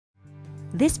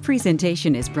This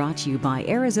presentation is brought to you by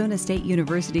Arizona State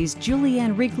University's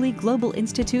Julianne Wrigley Global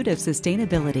Institute of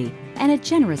Sustainability and a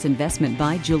generous investment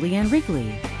by Julianne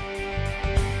Wrigley.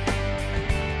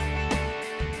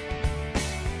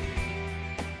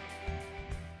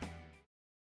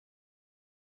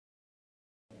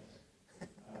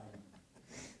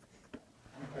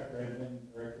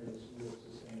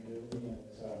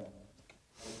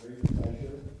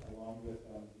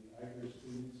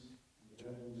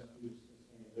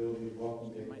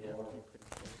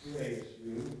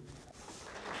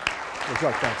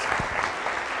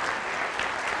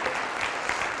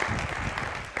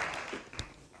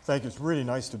 Thank you. It's really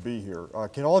nice to be here.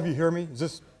 Can all of you hear me?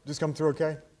 Is this come through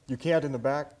okay? You can't in the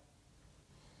back?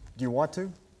 Do you want to?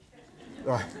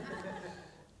 All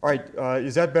right.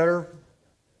 Is that better?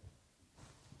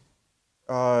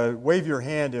 Wave your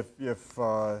hand if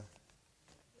not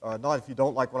if you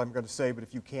don't like what I'm going to say, but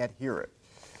if you can't hear it.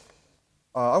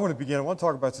 I want to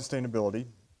talk about sustainability,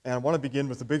 and I want to begin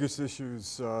with the biggest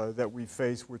issues that we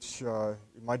face, which, in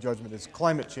my judgment, is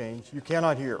climate change. You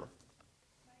cannot hear.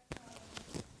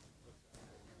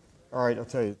 All right, I'll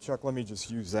tell you, Chuck, let me just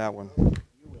use that one.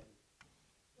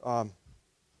 All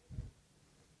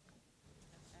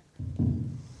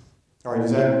right,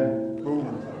 is that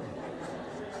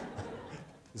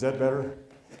better?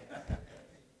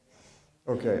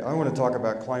 Okay, I want to talk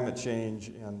about climate change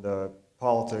and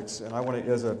politics, and I want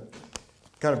to, as a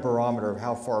kind of barometer of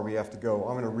how far we have to go,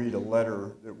 I'm going to read a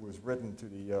letter that was written to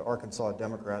the Arkansas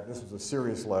Democrat. This was a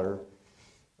serious letter.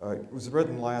 It was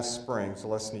written last spring, so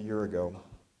less than a year ago.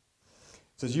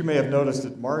 It says, you may have noticed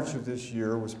that March of this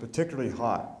year was particularly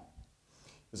hot.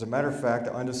 As a matter of fact,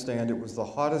 I understand it was the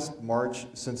hottest March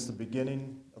since the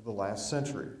beginning of the last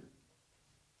century.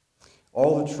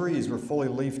 All the trees were fully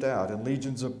leafed out, and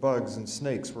legions of bugs and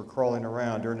snakes were crawling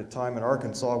around during a time in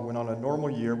Arkansas when on a normal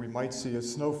year we might see a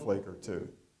snowflake or two.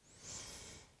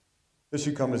 This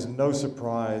should come as no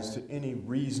surprise to any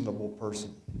reasonable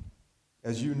person.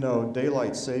 As you know,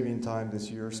 daylight saving time this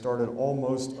year started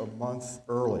almost a month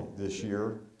early this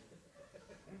year.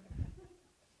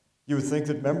 You would think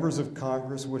that members of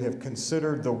Congress would have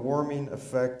considered the warming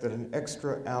effect that an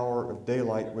extra hour of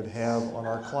daylight would have on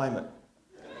our climate.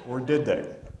 Or did they?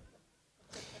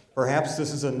 Perhaps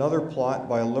this is another plot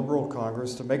by a liberal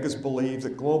Congress to make us believe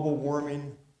that global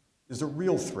warming is a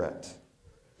real threat.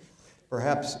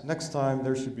 Perhaps next time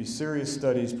there should be serious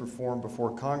studies performed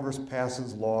before Congress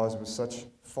passes laws with such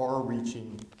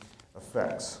far-reaching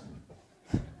effects.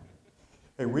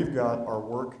 Hey, we've got our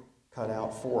work cut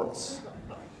out for us.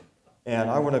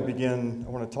 And I want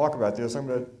to talk about this. I'm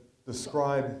going to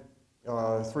describe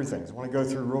three things. I want to go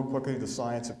through real quickly the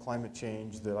science of climate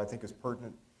change that I think is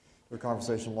pertinent to a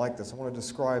conversation like this. I want to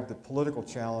describe the political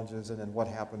challenges and then what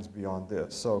happens beyond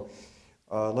this. So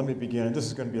let me begin. And this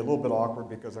is going to be a little bit awkward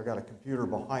because I've got a computer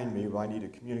behind me who I need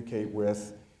to communicate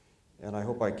with, and I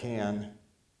hope I can.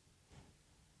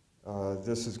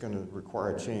 This is going to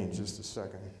require a change. Just a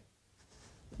second.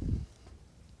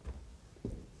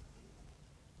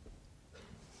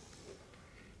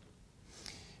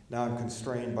 Now I'm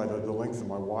constrained by the length of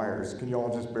my wires. Can you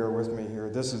all just bear with me here?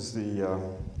 This is the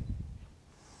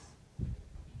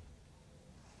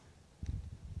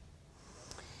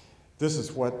this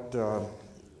is what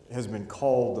has been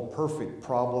called the perfect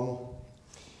problem.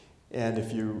 And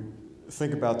if you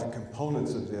think about the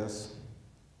components of this,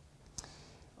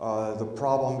 the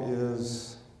problem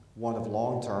is one of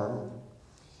long-term.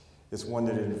 It's one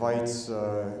that invites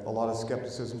a lot of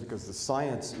skepticism because the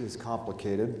science is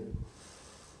complicated.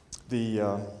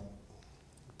 The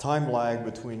time lag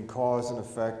between cause and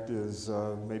effect is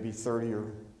maybe 30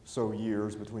 or so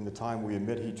years between the time we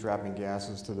emit heat-trapping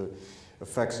gases to the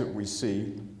effects that we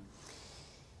see.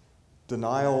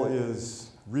 Denial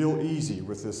is real easy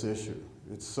with this issue.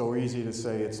 It's so easy to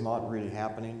say it's not really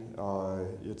happening.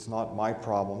 It's not my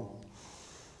problem.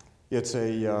 It's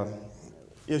a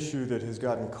issue that has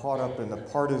gotten caught up in the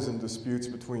partisan disputes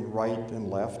between right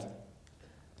and left.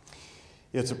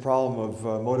 It's a problem of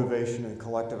motivation and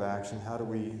collective action. How do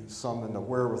we summon the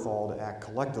wherewithal to act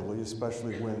collectively,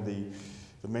 especially when the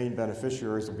main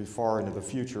beneficiaries will be far into the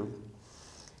future?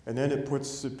 And then it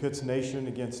pits nation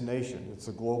against nation. It's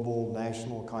a global,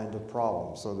 national kind of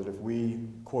problem, so that if we,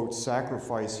 quote,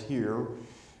 sacrifice here,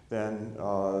 then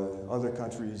other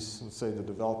countries, let's say the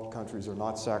developed countries, are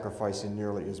not sacrificing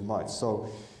nearly as much. So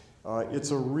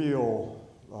it's a real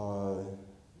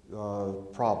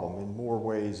problem in more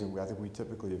ways than I think we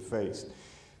typically have faced.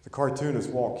 The cartoonist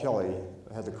Walt Kelly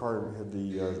had the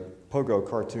Pogo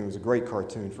cartoon. It was a great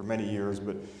cartoon for many years,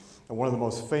 but one of the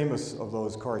most famous of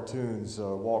those cartoons,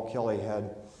 Walt Kelly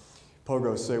had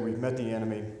Pogo say, "We've met the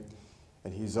enemy,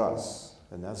 and he's us.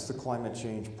 And that's the climate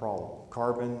change problem.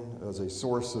 Carbon as a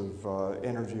source of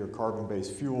energy, or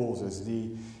carbon-based fuels as the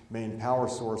main power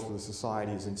source for the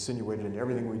society, is insinuated in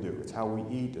everything we do. It's how we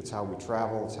eat, it's how we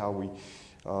travel, it's how we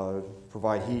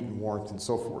provide heat and warmth and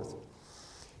so forth.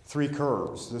 3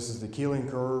 curves. This is the Keeling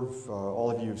curve.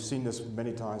 All of you have seen this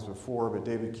many times before, but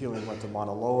David Keeling went to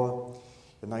Mauna Loa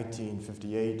in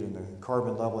 1958, and the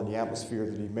carbon level in the atmosphere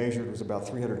that he measured was about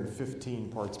 315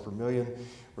 parts per million.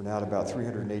 We're now at about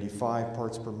 385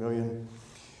 parts per million.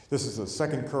 This is the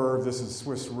second curve. This is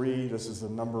Swiss Re. This is the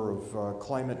number of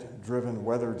climate-driven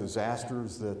weather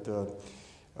disasters that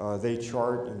they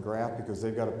chart and graph because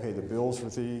they've got to pay the bills for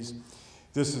these.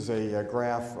 This is a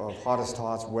graph of hottest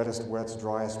hots, wettest wets,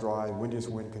 driest dry, windiest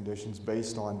wind conditions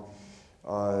based on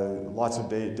lots of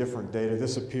different data.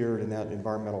 This appeared in that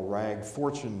environmental rag,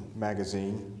 Fortune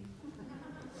magazine.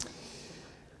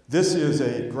 This is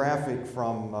a graphic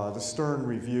from the Stern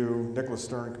Review, Nicholas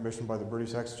Stern, commissioned by the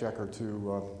British Exchequer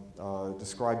to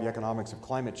describe the economics of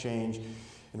climate change.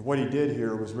 And what he did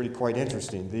here was really quite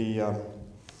interesting.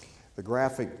 The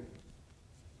graphic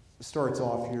starts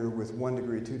off here with 1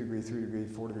 degree, 2 degree, 3 degree,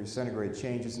 4 degree centigrade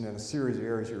changes, and then a series of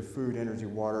areas here: food, energy,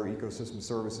 water, ecosystem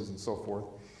services, and so forth.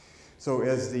 So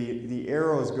as the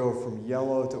arrows go from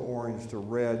yellow to orange to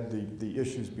red, the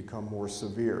issues become more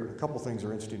severe. A couple things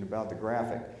are interesting about the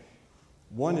graphic.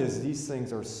 One is these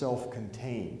things are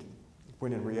self-contained,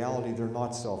 when in reality they're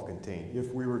not self-contained.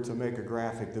 If we were to make a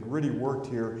graphic that really worked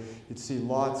here, you'd see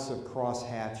lots of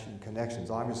crosshatch and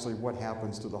connections. Obviously, what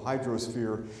happens to the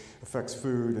hydrosphere affects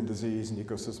food and disease and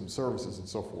ecosystem services and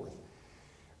so forth.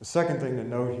 The second thing to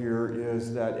note here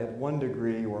is that at 1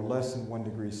 degree or less than 1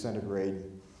 degree centigrade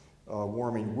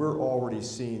warming, we're already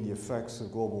seeing the effects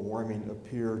of global warming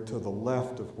appear to the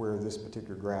left of where this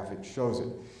particular graphic shows it.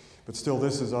 But still,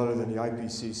 this is, other than the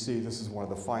IPCC, this is one of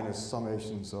the finest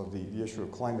summations of the issue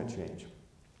of climate change.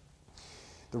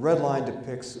 The red line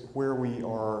depicts where we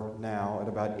are now at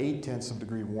about 0.8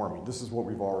 degree warming. This is what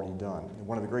we've already done. And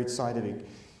one of the great scientific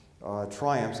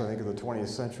triumphs, I think, of the 20th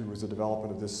century was the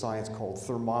development of this science called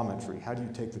thermometry. How do you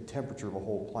take the temperature of a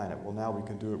whole planet? Well, now we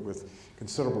can do it with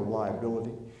considerable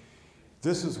reliability.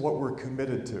 This is what we're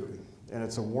committed to, and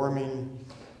it's a warming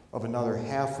of another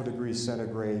 0.5 degree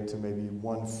centigrade to maybe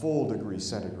 1 full degree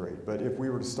centigrade. But if we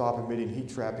were to stop emitting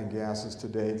heat-trapping gases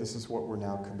today, this is what we're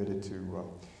now committed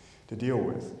to deal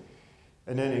with.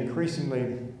 And then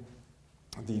increasingly,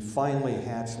 the finely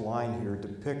hatched line here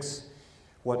depicts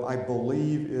what I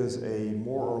believe is a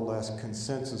more or less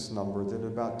consensus number, that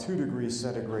about 2 degrees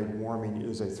centigrade warming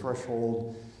is a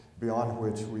threshold beyond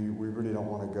which we really don't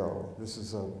want to go. This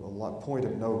is a point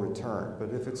of no return.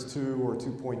 But if it's 2 or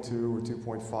 2.2 or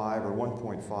 2.5 or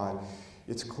 1.5,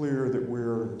 it's clear that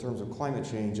we're, in terms of climate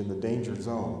change, in the danger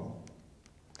zone.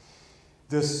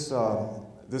 This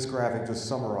graphic just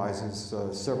summarizes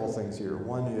several things here.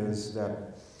 One is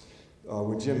that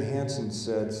when Jim Hansen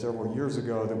said several years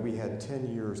ago that we had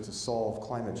 10 years to solve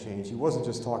climate change, he wasn't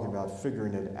just talking about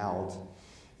figuring it out.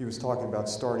 He was talking about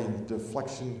starting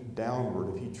deflection downward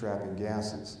of heat-trapping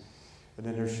gases. And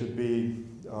then there should be,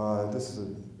 this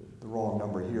is the wrong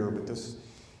number here, but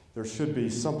there should be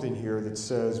something here that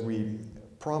says we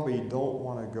probably don't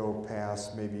want to go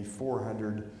past maybe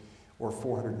 400 or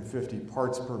 450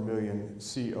 parts per million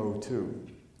CO2,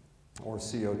 or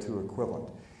CO2 equivalent.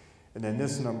 And then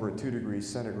this number at 2 degrees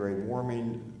centigrade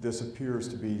warming, this appears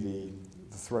to be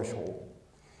the threshold.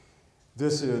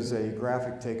 This is a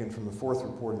graphic taken from the 4th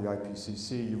report of the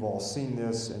IPCC. You've all seen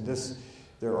this, and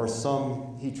there are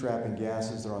some heat-trapping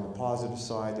gases that are on the positive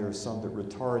side. There are some that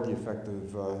retard the effect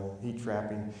of heat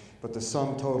trapping, but the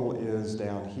sum total is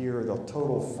down here. The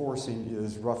total forcing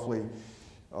is roughly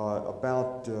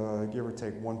about, give or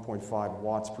take, 1.5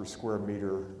 watts per square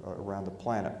meter around the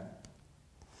planet.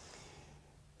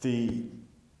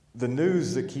 The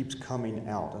news that keeps coming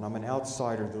out, and I'm an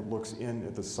outsider that looks in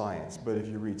at the science, but if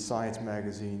you read Science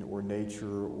Magazine or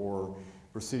Nature or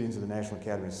Proceedings of the National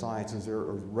Academy of Sciences, there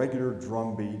are a regular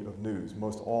drumbeat of news.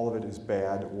 Most all of it is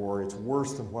bad, or it's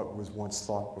worse than what was once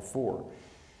thought before.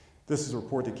 This is a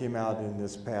report that came out in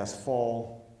this past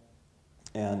fall,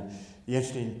 and the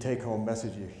interesting take-home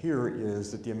message here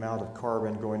is that the amount of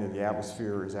carbon going into the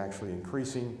atmosphere is actually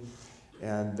increasing,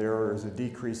 and there is a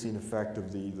decreasing effect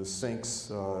of the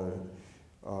sinks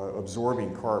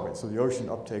absorbing carbon. So the ocean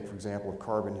uptake, for example, of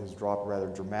carbon has dropped rather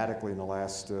dramatically in the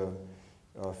last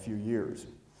few years.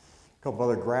 A couple of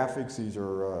other graphics. These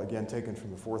are, again, taken from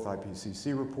the 4th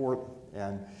IPCC report,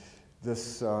 and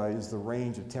this is the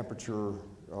range of temperature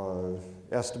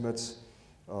estimates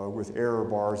with error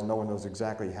bars. No one knows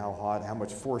exactly how hot, how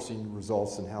much forcing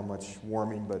results, and how much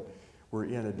warming, but we're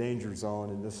in a danger zone,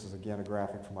 and this is again a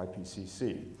graphic from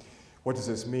IPCC. What does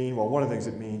this mean? Well, one of the things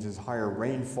it means is higher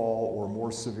rainfall or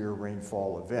more severe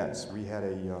rainfall events. We had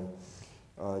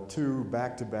two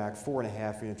back-to-back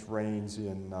 4.5-inch rains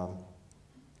in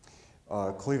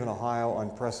Cleveland, Ohio,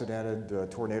 unprecedented. A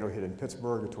tornado hit in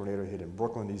Pittsburgh, a tornado hit in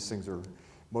Brooklyn. These things are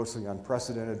mostly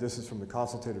unprecedented. This is from the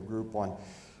Consultative Group on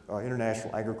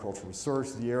International Agricultural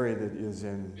Research. The area that is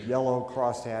in yellow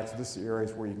crossed hatch, this is the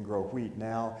areas where you can grow wheat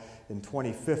now. In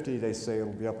 2050, they say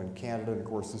it'll be up in Canada. And of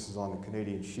course, this is on the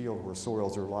Canadian Shield, where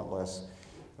soils are a lot less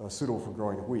suitable for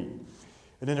growing wheat.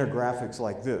 And then there are graphics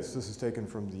like this. This is taken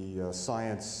from the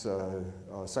science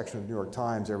section of the New York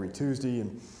Times every Tuesday,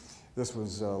 and this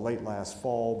was late last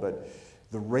fall, but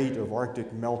the rate of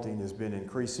Arctic melting has been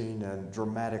increasing, and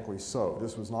dramatically so.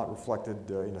 This was not reflected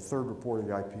in the third report of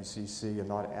the IPCC and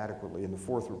not adequately in the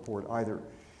fourth report either.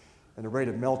 And the rate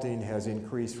of melting has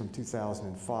increased from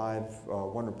 2005.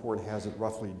 One report has it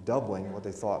roughly doubling what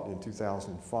they thought in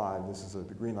 2005. This is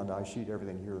the Greenland ice sheet.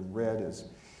 Everything here in red is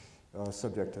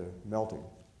subject to melting.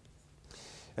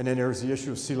 And then there's the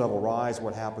issue of sea level rise.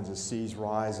 What happens as seas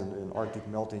rise and Arctic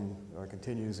melting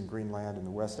continues in Greenland and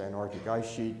the West Antarctic ice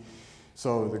sheet.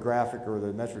 So the graphic or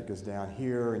the metric is down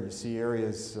here, and you see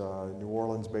areas, New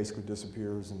Orleans basically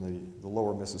disappears, and the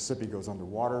lower Mississippi goes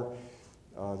underwater.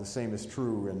 The same is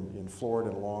true in Florida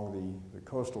and along the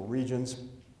coastal regions.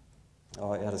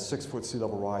 At a 6-foot sea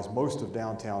level rise, most of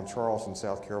downtown Charleston,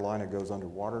 South Carolina goes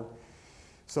underwater.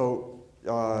 So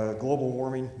global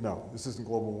warming? No, this isn't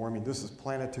global warming. This is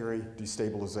planetary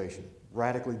destabilization,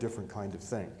 radically different kind of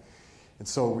thing. And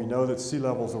so we know that sea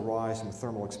levels will rise from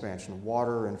thermal expansion of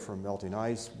water and from melting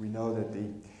ice. We know that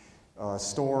the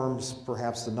storms,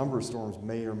 perhaps the number of storms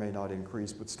may or may not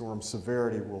increase, but storm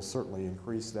severity will certainly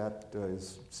increase. That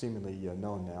is seemingly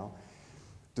known now.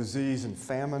 Disease and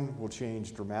famine will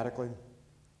change dramatically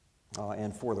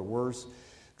and for the worse.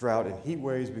 Drought and heat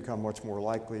waves become much more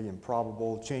likely and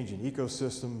probable. Changing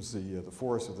ecosystems, the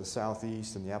forests of the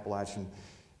southeast and the Appalachian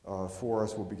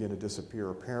forests will begin to disappear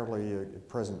apparently at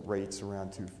present rates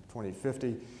around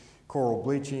 2050. Coral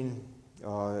bleaching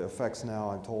affects now,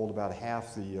 I'm told, about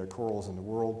half the corals in the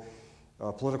world.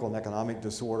 Political and economic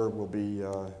disorder will be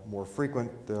more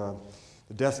frequent. The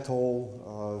death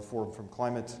toll from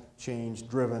climate change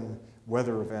driven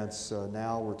weather events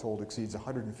now, we're told, exceeds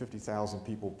 150,000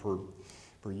 people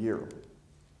per year.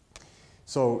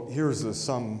 So here's the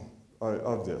sum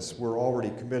of this. We're already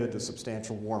committed to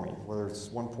substantial warming, whether it's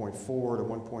 1.4 to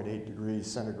 1.8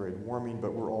 degrees centigrade warming,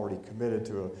 but we're already committed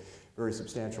to a very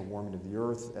substantial warming of the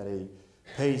Earth at a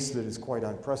pace that is quite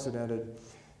unprecedented.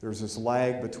 There's this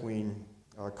lag between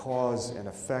cause and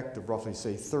effect of roughly,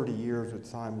 say, 30 years at the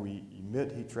time we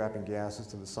emit heat-trapping gases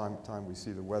to the time we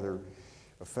see the weather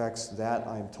effects. That,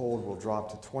 I'm told, will drop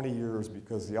to 20 years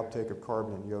because the uptake of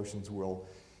carbon in the oceans will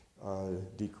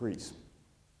decrease.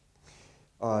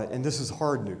 And this is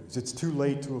hard news. It's too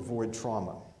late to avoid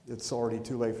trauma. It's already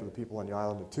too late for the people on the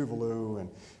island of Tuvalu and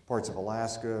parts of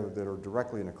Alaska that are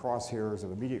directly in the crosshairs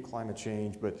of immediate climate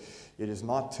change, but it is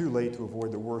not too late to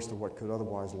avoid the worst of what could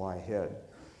otherwise lie ahead.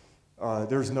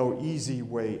 There's no easy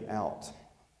way out.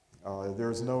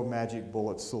 There's no magic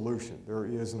bullet solution. There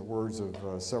is, in the words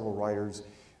of several writers,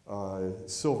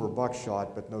 silver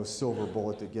buckshot, but no silver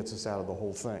bullet that gets us out of the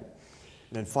whole thing.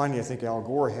 And then finally, I think Al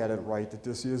Gore had it right that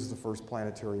this is the first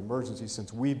planetary emergency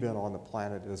since we've been on the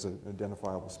planet as an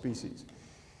identifiable species.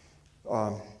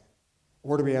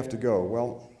 Where do we have to go?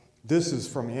 Well, this is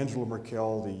from Angela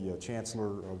Merkel, the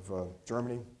Chancellor of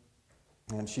Germany,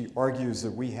 and she argues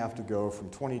that we have to go from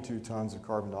 22 tons of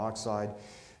carbon dioxide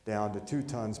down to 2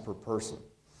 tons per person.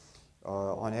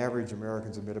 On average,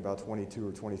 Americans emit about 22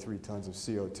 or 23 tons of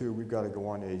CO2. We've got to go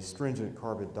on a stringent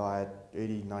carbon diet,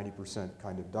 80–90%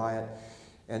 kind of diet.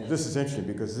 And this is interesting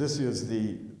because this is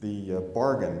the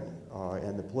bargain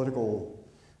and the political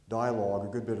dialogue. A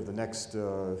good bit of the next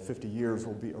 50 years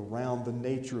will be around the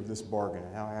nature of this bargain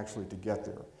and how actually to get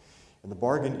there. And the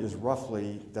bargain is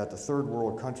roughly that the third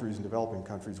world countries and developing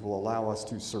countries will allow us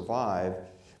to survive,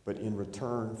 but in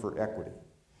return for equity.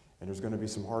 And there's going to be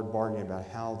some hard bargaining about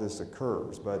how this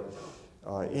occurs. But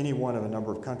any one of a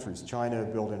number of countries, China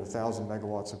building 1,000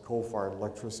 megawatts of coal-fired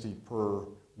electricity per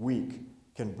week,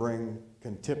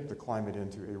 can tip the climate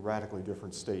into a radically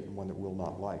different state and one that we'll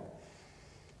not like.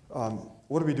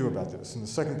 What do we do about this? And the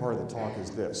second part of the talk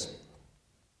is this.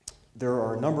 There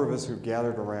are a number of us who've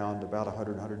gathered around, about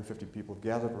 100, 150 people have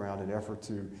gathered around in an effort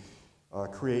to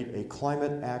create a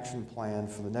climate action plan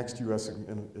for the next U.S.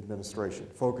 administration,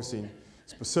 focusing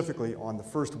specifically on the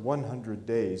first 100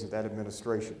 days of that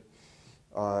administration.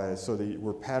 So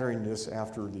we're patterning this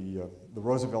after the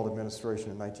Roosevelt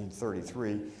administration in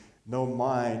 1933. know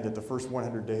mind that the first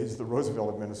 100 days of the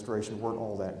Roosevelt administration weren't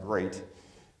all that great.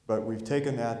 But we've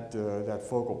taken that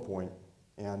focal point,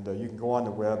 and you can go on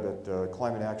the web at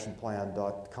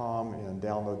climateactionplan.com and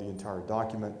download the entire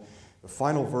document. The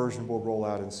final version will roll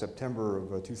out in September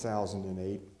of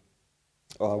 2008.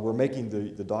 We're making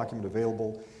the document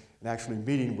available and actually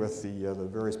meeting with the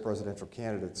various presidential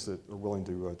candidates that are willing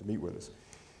to meet with us.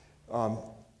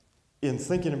 In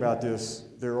thinking about this,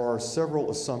 there are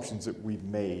several assumptions that we've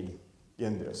made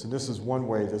in this. And this is one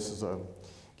way,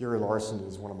 Gary Larson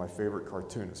is one of my favorite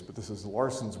cartoonists, but this is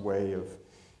Larson's way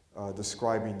of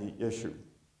describing the issue.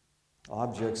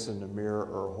 Objects in the mirror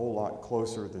are a whole lot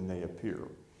closer than they appear.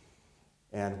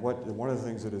 And one of the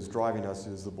things that is driving us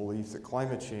is the belief that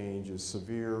climate change is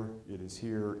severe, it is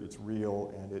here, it's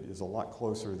real, and it is a lot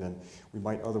closer than we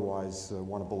might otherwise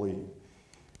want to believe.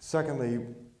 Secondly,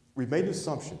 we've made an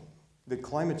assumption that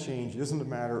climate change isn't a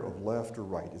matter of left or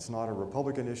right. It's not a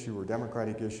Republican issue or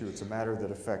Democratic issue. It's a matter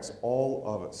that affects all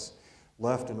of us,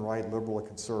 left and right, liberal and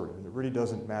conservative. And it really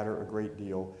doesn't matter a great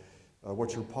deal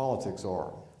what your politics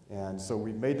are. And so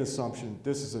we've made an assumption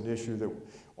this is an issue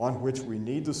on which we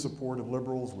need the support of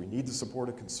liberals, we need the support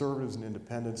of conservatives and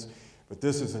independents, but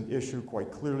this is an issue quite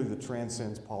clearly that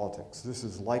transcends politics. This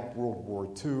is like World War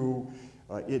II.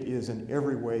 It is in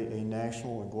every way a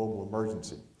national and global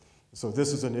emergency. So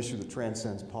this is an issue that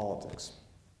transcends politics.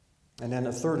 And then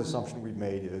a third assumption we've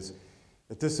made is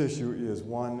that this issue is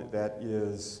one that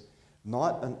is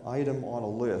not an item on a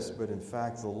list, but in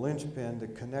fact the linchpin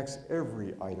that connects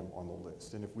every item on the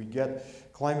list. And if we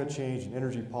get climate change and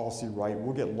energy policy right,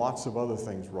 we'll get lots of other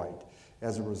things right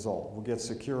as a result. We'll get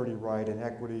security right and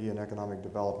equity and economic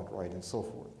development right and so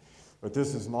forth. But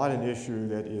this is not an issue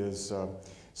that is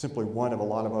simply one of a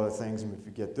lot of other things, and if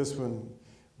you get this one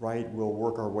right, we'll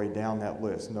work our way down that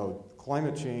list. No,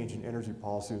 climate change and energy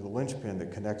policy are the linchpin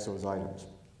that connects those items.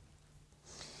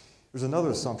 There's another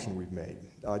assumption we've made.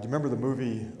 Do you remember the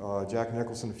movie Jack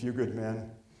Nicholson, A Few Good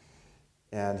Men?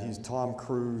 And he's Tom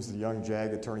Cruise, the young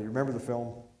JAG attorney. You remember the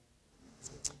film?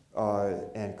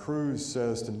 And Cruise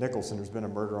says to Nicholson, there's been a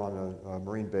murder on a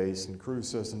Marine base, and Cruise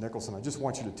says to Nicholson, I just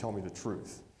want you to tell me the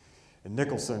truth. And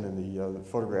Nicholson, in the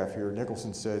photograph here,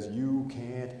 Nicholson says, you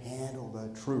can't handle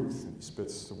the truth, and he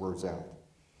spits the words out.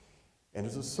 And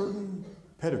there's a certain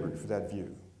pedigree for that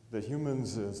view, that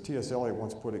humans, as T.S. Eliot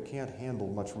once put it, can't handle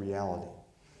much reality.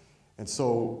 And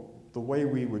so the way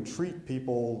we would treat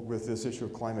people with this issue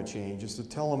of climate change is to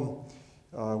tell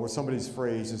them what somebody's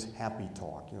phrase is happy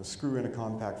talk. You know, screw in a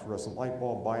compact fluorescent light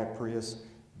bulb, buy a Prius,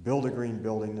 build a green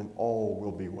building, and all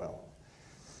will be well.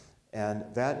 And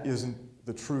that isn't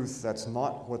the truth. That's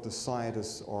not what the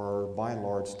scientists are, by and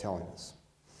large, telling us.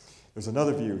 There's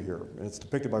another view here, and it's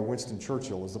depicted by Winston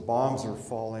Churchill as the bombs are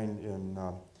falling in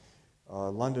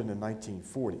London in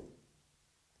 1940.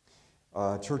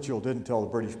 Churchill didn't tell the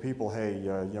British people, hey,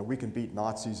 you know, we can beat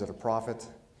Nazis at a profit,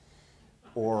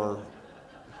 or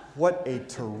what a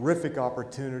terrific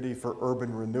opportunity for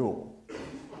urban renewal.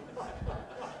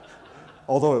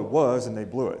 Although it was, and they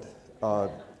blew it.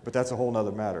 But that's a whole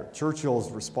other matter.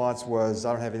 Churchill's response was,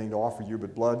 I don't have anything to offer you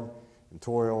but blood and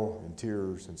toil and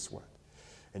tears and sweat.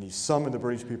 And he summoned the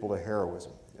British people to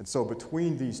heroism. And so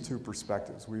between these two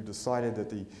perspectives, we've decided that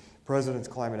the President's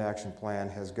Climate Action Plan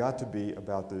has got to be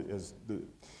about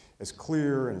as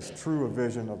clear and as true a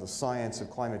vision of the science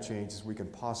of climate change as we can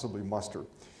possibly muster.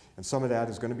 And some of that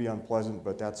is going to be unpleasant,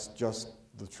 but that's just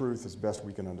the truth as best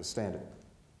we can understand it.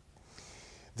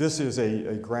 This is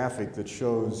a graphic that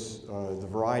shows the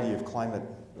variety of climate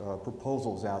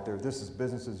proposals out there. This is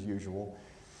business as usual.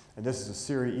 And this is a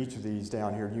series, each of these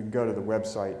down here. You can go to the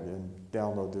website and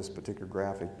download this particular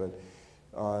graphic. But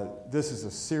this is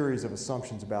a series of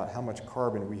assumptions about how much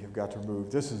carbon we have got to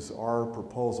remove. This is our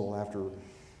proposal after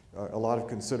a lot of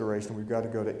consideration. We've got to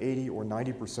go to 80 or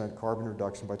 90% carbon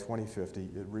reduction by 2050.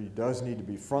 It really does need to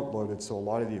be front-loaded, so a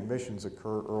lot of the emissions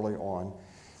occur early on.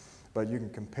 But you can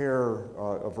compare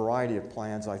a variety of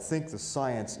plans. I think the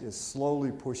science is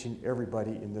slowly pushing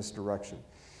everybody in this direction.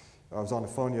 I was on the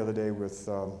phone the other day with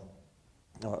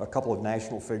a couple of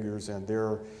national figures, and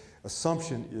their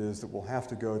assumption is that we'll have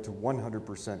to go to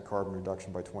 100% carbon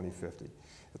reduction by 2050.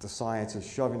 That the science is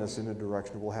shoving us in a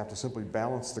direction we'll have to simply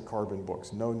balance the carbon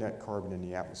books, no net carbon in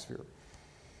the atmosphere.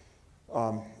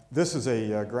 This is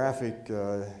a graphic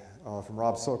from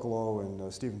Rob Socolow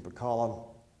and Stephen Piccola,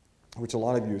 which a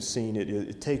lot of you have seen.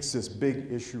 It takes this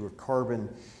big issue of carbon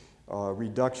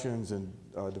reductions and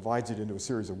divides it into a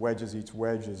series of wedges. Each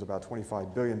wedge is about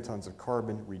 25 billion tons of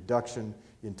carbon reduction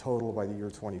in total by the year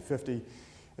 2050.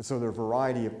 And so there are a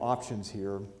variety of options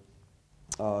here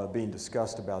being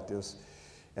discussed about this.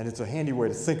 And it's a handy way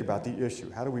to think about the issue.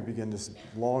 How do we begin this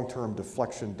long-term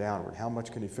deflection downward? How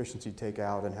much can efficiency take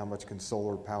out and how much can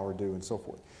solar power do and so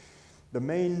forth? The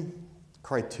main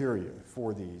criteria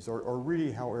for these are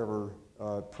really, however,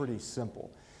 pretty simple.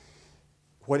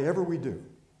 Whatever we do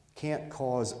can't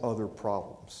cause other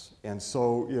problems. And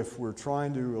so if we're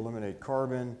trying to eliminate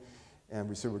carbon and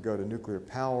we say we go to nuclear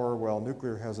power, well,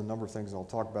 nuclear has a number of things I'll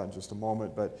talk about in just a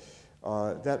moment, but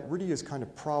that really is kind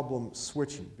of problem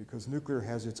switching because nuclear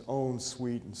has its own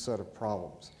suite and set of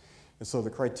problems. And so the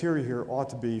criteria here ought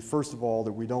to be, first of all,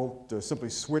 that we don't simply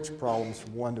switch problems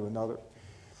from one to another.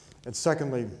 And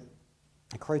secondly,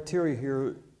 the criteria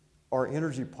here, our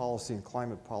energy policy and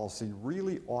climate policy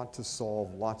really ought to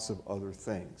solve lots of other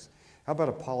things. How about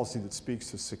a policy that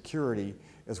speaks to security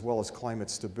as well as climate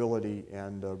stability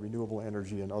and renewable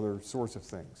energy and other sorts of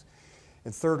things?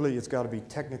 And thirdly, it's got to be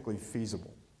technically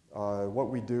feasible. What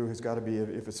we do has got to be,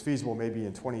 if it's feasible maybe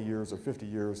in 20 years or 50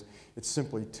 years, it's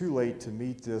simply too late to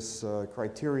meet this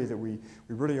criteria that we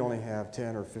really only have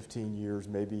 10 or 15 years,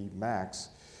 maybe max,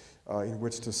 in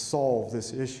which to solve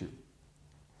this issue.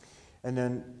 And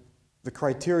then the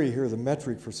criteria here, the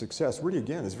metric for success, really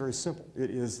again is very simple. It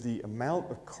is the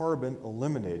amount of carbon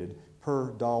eliminated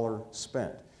per dollar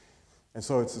spent. And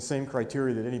so it's the same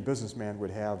criteria that any businessman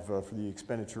would have for the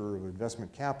expenditure of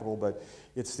investment capital, but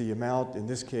it's the amount, in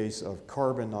this case, of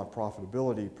carbon, not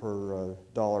profitability, per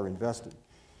dollar invested.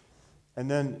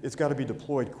 And then it's got to be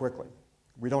deployed quickly.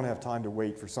 We don't have time to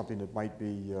wait for something that might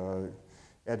be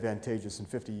advantageous in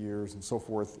 50 years and so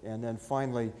forth. And then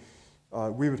finally,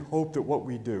 we would hope that what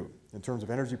we do in terms of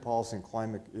energy policy and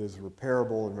climate is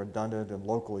repairable and redundant and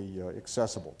locally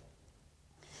accessible.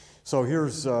 So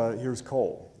here's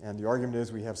coal, and the argument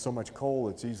is we have so much coal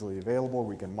it's easily available,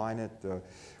 we can mine it.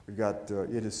 We've got,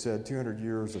 it is said, 200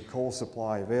 years of coal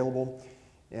supply available.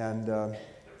 And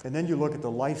then you look at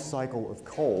the life cycle of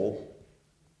coal,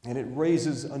 and it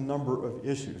raises a number of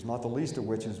issues, not the least of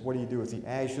which is what do you do with the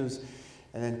ashes,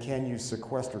 and then can you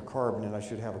sequester carbon, and I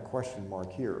should have a question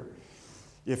mark here.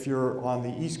 If you're on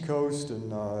the East Coast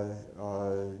and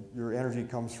your energy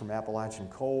comes from Appalachian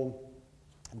coal,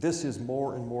 this is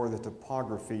more and more the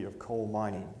topography of coal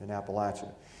mining in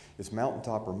Appalachia. It's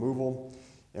mountaintop removal,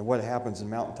 and what happens in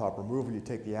mountaintop removal, you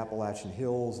take the Appalachian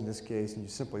hills in this case, and you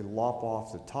simply lop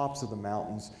off the tops of the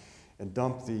mountains and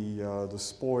dump the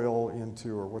spoil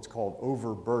into, or what's called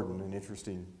overburden, an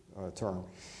interesting term.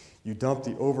 You dump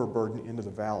the overburden into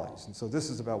the valleys. And so this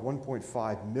is about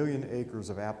 1.5 million acres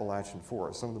of Appalachian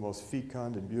forest, some of the most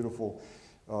fecund and beautiful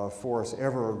forests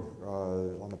ever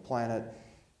on the planet.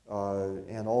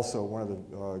 And also one of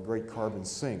the great carbon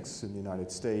sinks in the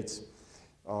United States.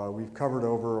 We've covered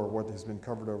over, or what has been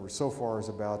covered over so far is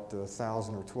about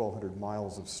 1,000 or 1,200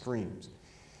 miles of streams.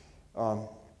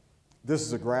 This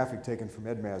is a graphic taken from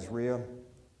Ed Masria.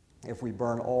 If we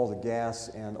burn all the gas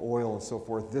and oil and so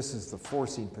forth, this is the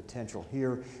forcing potential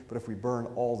here. But if we burn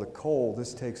all the coal,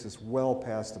 this takes us well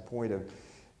past the point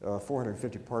of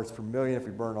 450 parts per million. If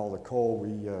we burn all the coal,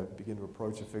 we begin to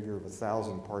approach a figure of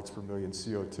 1,000 parts per million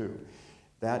CO2.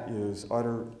 That is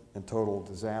utter and total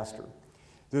disaster.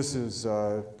 This is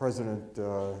President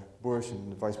Bush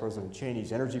and Vice President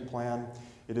Cheney's energy plan.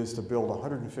 It is to build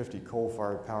 150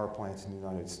 coal-fired power plants in the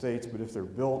United States, but if they're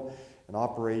built and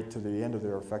operate to the end of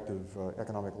their effective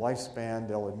economic lifespan,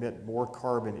 they'll emit more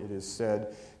carbon, it is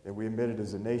said, than we emitted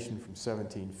as a nation from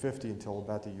 1750 until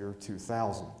about the year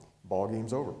 2000. Ball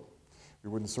game's over. We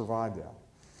wouldn't survive that.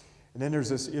 And then there's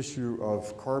this issue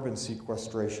of carbon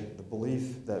sequestration, the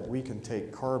belief that we can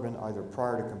take carbon either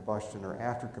prior to combustion or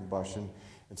after combustion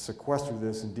and sequester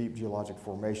this in deep geologic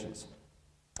formations.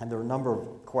 And there are a number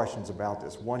of questions about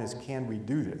this. One is, can we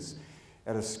do this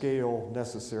at a scale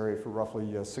necessary for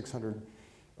roughly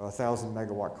 600,000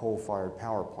 megawatt coal-fired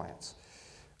power plants?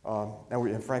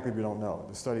 And frankly, we don't know.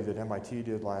 The study that MIT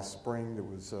did last spring that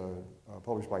was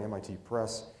published by MIT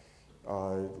Press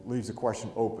leaves the question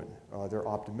open. They're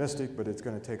optimistic, but it's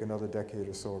going to take another decade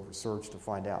or so of research to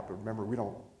find out. But remember, we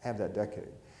don't have that decade.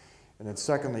 And then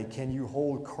secondly, can you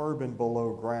hold carbon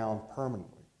below ground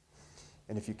permanently?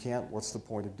 And if you can't, what's the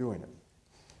point of doing it?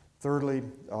 Thirdly,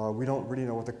 we don't really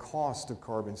know what the cost of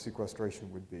carbon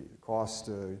sequestration would be. The cost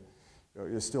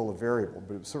is still a variable,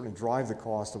 but it would certainly drive the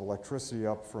cost of electricity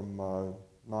up from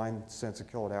 9 cents a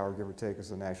kilowatt hour, give or take, as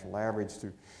the national average,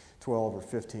 to 12 or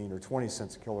 15 or 20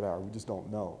 cents a kilowatt hour. We just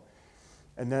don't know.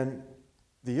 And then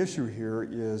the issue here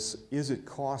is it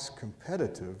cost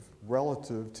competitive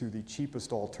relative to the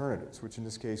cheapest alternatives, which in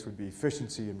this case would be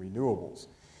efficiency and renewables?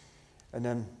 And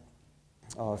then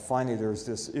Finally, there's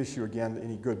this issue again,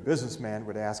 any good businessman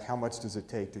would ask, how much does it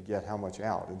take to get how much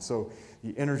out? And so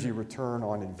the energy return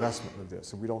on investment of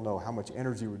this, and we don't know how much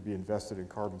energy would be invested in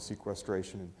carbon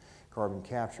sequestration and carbon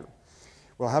capture.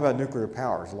 Well, how about nuclear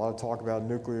power? There's a lot of talk about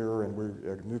nuclear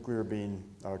and nuclear being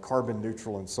carbon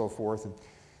neutral and so forth. And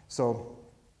so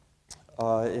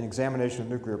in examination of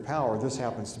nuclear power, this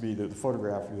happens to be, the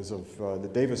photograph is of the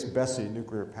Davis-Besse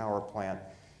nuclear power plant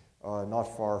not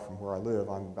far from where I live.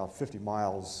 I'm about 50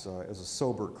 miles as a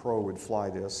sober crow would fly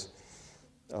this.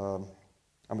 I'm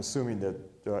assuming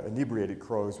that inebriated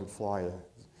crows would fly a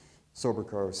sober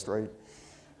crow straight.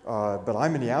 But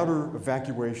I'm in the outer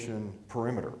evacuation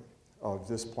perimeter of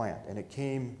this plant, and it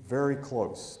came very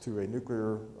close to a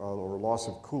nuclear or loss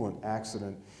of coolant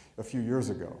accident a few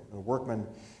years ago. A workman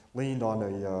leaned on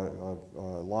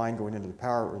a line going into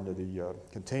the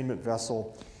containment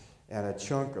vessel, and a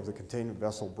chunk of the containment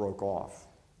vessel broke off,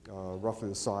 roughly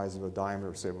the size of a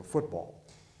diameter, say, of a football.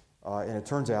 And it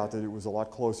turns out that it was a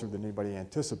lot closer than anybody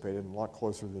anticipated and a lot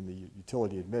closer than the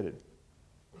utility admitted.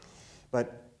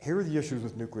 But here are the issues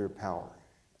with nuclear power.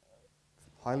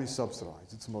 Highly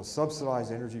subsidized. It's the most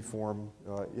subsidized energy form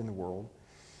in the world.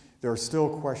 There are still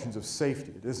questions of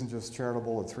safety. It isn't just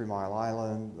Chernobyl and 3 Mile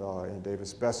Island and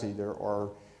Davis-Besse. There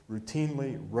are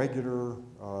routinely regular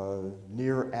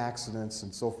near accidents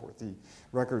and so forth.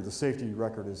 The safety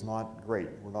record is not great.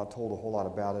 We're not told a whole lot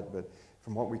about it, but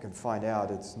from what we can find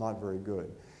out, it's not very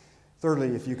good.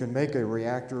 Thirdly, if you can make a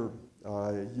reactor,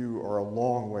 you are a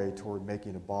long way toward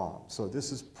making a bomb. So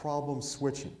this is problem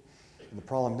switching. And the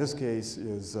problem in this case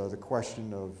is the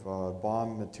question of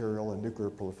bomb material and nuclear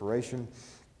proliferation.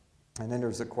 And then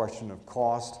there's the question of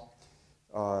cost.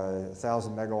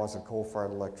 1,000 megawatts of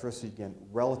coal-fired electricity, again,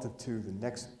 relative to the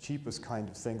next cheapest kind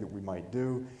of thing that we might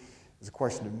do. There's a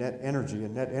question of net energy,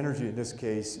 and net energy in this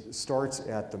case starts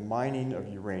at the mining of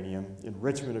uranium,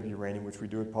 enrichment of uranium, which we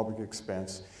do at public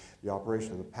expense, the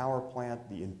operation of the power plant,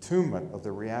 the entombment of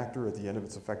the reactor at the end of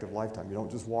its effective lifetime. You don't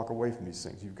just walk away from these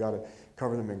things. You've got to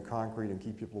cover them in concrete and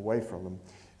keep people away from them.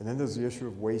 And then there's the issue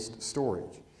of waste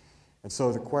storage. And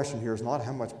so the question here is not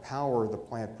how much power the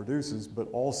plant produces, but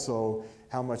also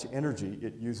how much energy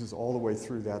it uses all the way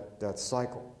through that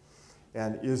cycle.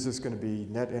 And is this going to be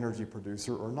net energy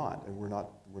producer or not? And we're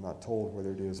not told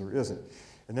whether it is or isn't.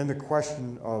 And then the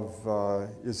question of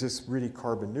is this really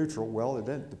carbon neutral? Well,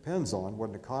 it depends on what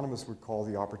an economist would call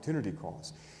the opportunity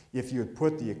cost. If you had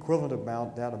put the equivalent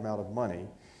amount, that amount of money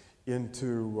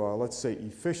into, let's say,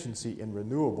 efficiency in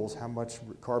renewables, how much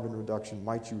carbon reduction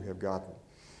might you have gotten?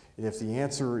 And if the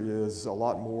answer is a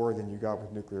lot more than you got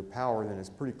with nuclear power, then it's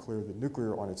pretty clear that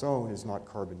nuclear on its own is not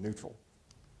carbon neutral.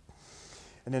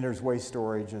 And then there's waste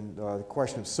storage and the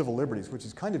question of civil liberties, which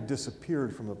has kind of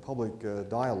disappeared from the public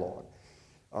dialogue.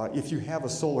 If you have a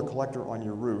solar collector on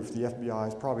your roof, the FBI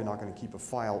is probably not going to keep a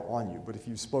file on you. But if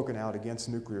you've spoken out against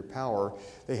nuclear power,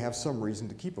 they have some reason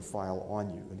to keep a file on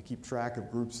you and to keep track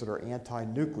of groups that are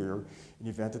anti-nuclear in the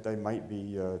event that they might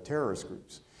be terrorist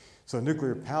groups. So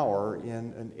nuclear power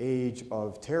in an age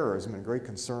of terrorism and great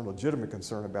concern, legitimate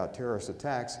concern about terrorist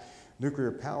attacks,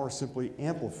 nuclear power simply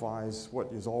amplifies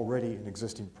what is already an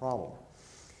existing problem.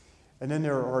 And then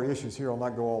there are issues here. I'll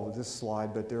not go all over this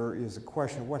slide, but there is a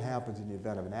question of what happens in the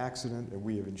event of an accident. And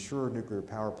we have insured nuclear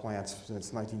power plants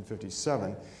since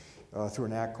 1957 through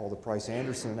an act called the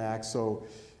Price-Anderson Act. So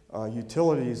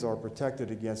utilities are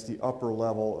protected against the upper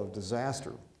level of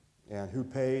disaster. And who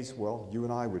pays? Well, you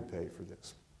and I would pay for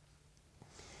this.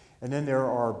 And then there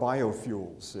are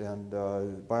biofuels, and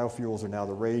biofuels are now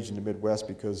the rage in the Midwest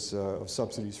because of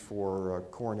subsidies for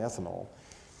corn ethanol.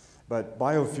 But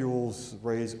biofuels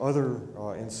raise other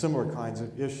and similar kinds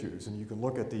of issues, and you can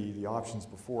look at the options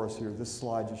before us here. This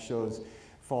slide just shows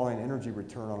falling energy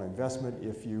return on investment.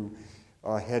 If you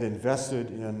had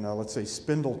invested in, let's say,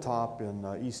 Spindletop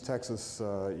in East Texas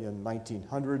in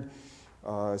 1900,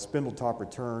 Spindletop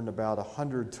returned about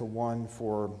 100 to 1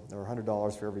 or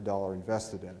 $100 for every dollar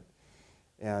invested in it.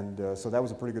 And so that was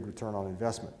a pretty good return on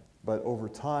investment. But over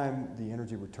time, the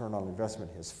energy return on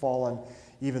investment has fallen.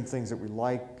 Even things that we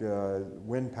like,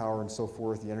 wind power and so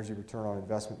forth, the energy return on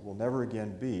investment will never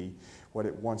again be what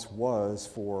it once was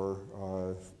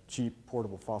for cheap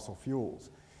portable fossil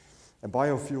fuels. And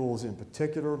biofuels in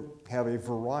particular have a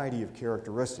variety of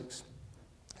characteristics.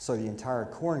 So the entire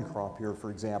corn crop here, for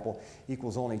example,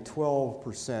 equals only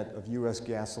 12% of US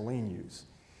gasoline use.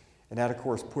 And that, of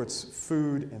course, puts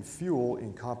food and fuel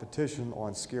in competition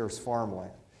on scarce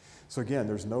farmland. So again,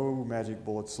 there's no magic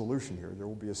bullet solution here. There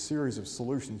will be a series of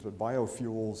solutions, but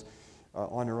biofuels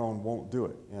on their own won't do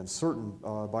it. And certain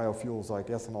biofuels like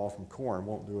ethanol from corn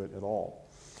won't do it at all.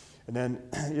 And then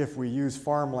if we use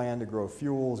farmland to grow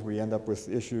fuels, we end up with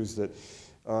issues that,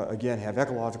 again, have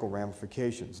ecological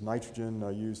ramifications. Nitrogen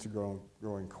used to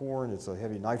growing corn, it's a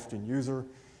heavy nitrogen user.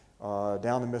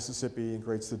 Down the Mississippi and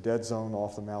creates the dead zone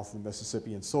off the mouth of the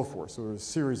Mississippi and so forth. So there's a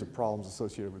series of problems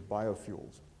associated with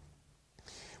biofuels.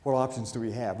 What options do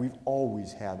we have? We've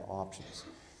always had options.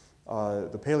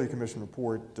 The Paley Commission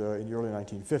report in the early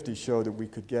 1950s showed that we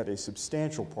could get a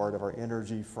substantial part of our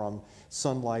energy from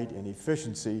sunlight and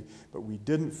efficiency, but we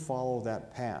didn't follow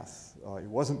that path. It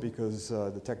wasn't because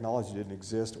the technology didn't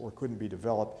exist or couldn't be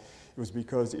developed. It was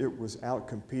because it was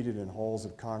outcompeted in halls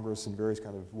of Congress in various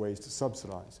kind of ways to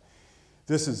subsidize.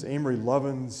 This is Amory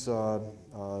Lovin's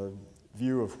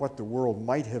view of what the world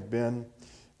might have been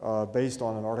based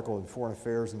on an article in Foreign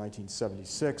Affairs in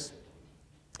 1976.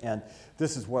 And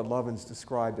this is what Lovin's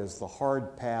described as the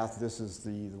hard path. This is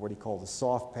what he called the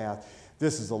soft path.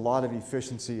 This is a lot of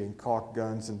efficiency in caulk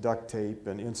guns and duct tape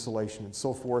and insulation and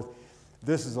so forth.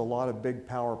 This is a lot of big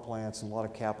power plants and a lot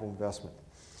of capital investment.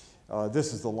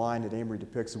 This is the line that Amory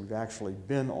depicts that we've actually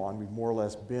been on. We've more or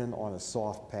less been on a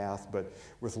soft path, but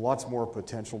with lots more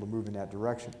potential to move in that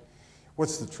direction.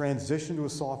 What's the transition to a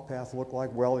soft path look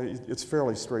like? Well, it's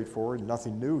fairly straightforward,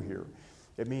 nothing new here.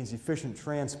 It means efficient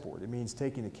transport. It means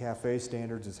taking the CAFE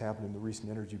standards, as happened in the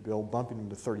recent energy bill, bumping them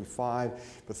to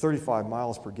 35, but 35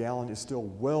 miles per gallon is still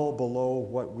well below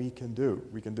what we can do.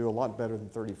 We can do a lot better than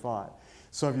 35.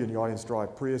 Some of you in the audience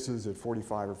drive Priuses at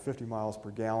 45 or 50 miles per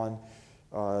gallon.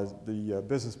 The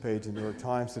business page in the New York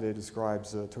Times today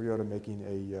describes Toyota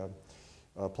making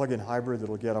a plug-in hybrid that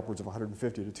will get upwards of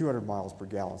 150 to 200 miles per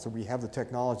gallon. So we have the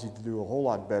technology to do a whole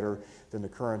lot better than the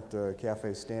current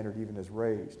CAFE standard even has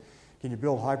raised. Can you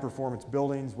build high-performance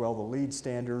buildings? Well, the LEED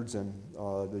standards and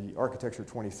the Architecture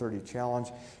 2030 challenge.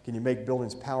 Can you make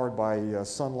buildings powered by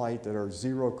sunlight that are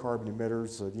zero carbon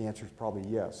emitters? The answer is probably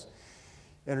yes.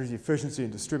 Energy efficiency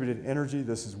and distributed energy,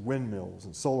 this is windmills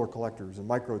and solar collectors and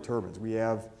microturbines. We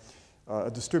have a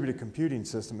distributed computing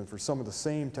system, and for some of the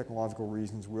same technological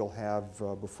reasons, we'll have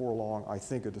before long, I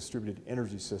think, a distributed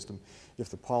energy system if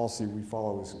the policy we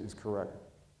follow is correct.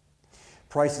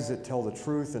 Prices that tell the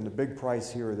truth, and the big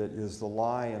price here that is the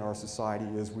lie in our society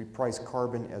is we price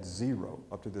carbon at zero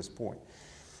up to this point.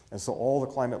 And so all the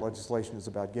climate legislation is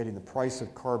about getting the price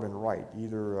of carbon right,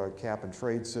 either a cap and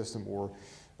trade system or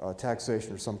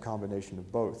taxation or some combination of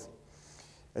both.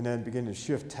 And then begin to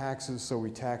shift taxes, so we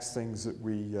tax things that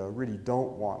we really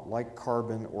don't want, like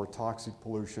carbon or toxic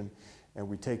pollution, and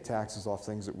we take taxes off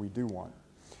things that we do want.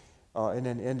 And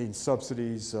then ending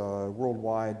subsidies,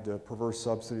 worldwide perverse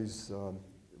subsidies.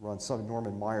 Run some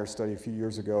Norman Meyer study a few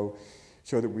years ago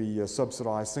showed that we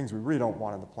subsidize things we really don't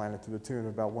want on the planet to the tune of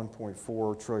about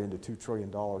 $1.4 trillion to $2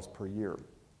 trillion per year.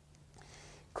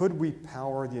 Could we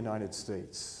power the United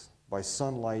States by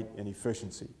sunlight and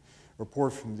efficiency? A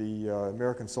report from the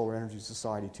American Solar Energy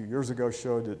Society 2 years ago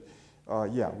showed that,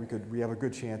 yeah, we have a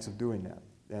good chance of doing that,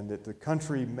 and that the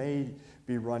country may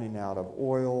be running out of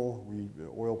oil.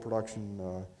 Oil production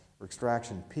or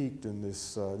extraction peaked in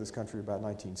this country about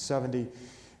 1970,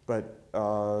 but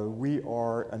we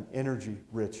are an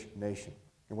energy-rich nation.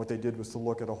 And what they did was to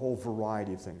look at a whole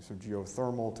variety of things, from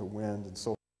geothermal to wind and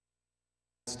so forth.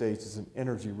 The United States is an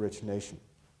energy-rich nation.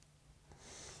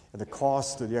 And the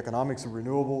cost, the economics of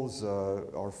renewables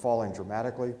are falling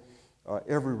dramatically.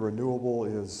 Every renewable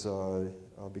is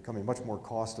becoming much more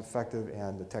cost-effective,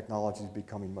 and the technology is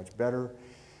becoming much better.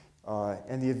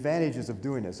 And the advantages of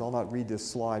doing this, I'll not read this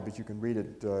slide, but you can read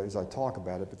it as I talk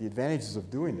about it, but the advantages of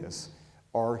doing this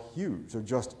are huge. There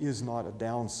just is not a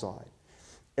downside.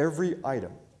 Every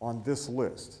item on this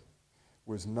list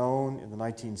was known in the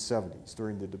 1970s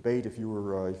during the debate, if you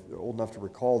were old enough to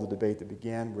recall the debate that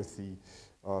began with the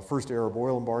first Arab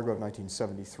oil embargo of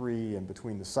 1973 and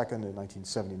between the second in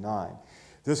 1979.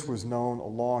 This was known a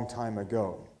long time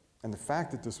ago. And the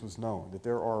fact that this was known, that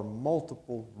there are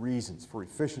multiple reasons for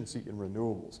efficiency in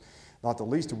renewables, not the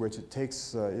least of which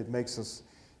it makes us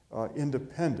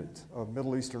independent of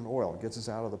Middle Eastern oil. It gets us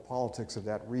out of the politics of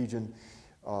that region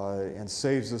and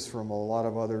saves us from a lot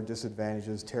of other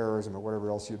disadvantages, terrorism, or whatever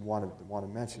else you'd want to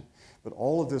mention. But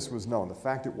all of this was known. The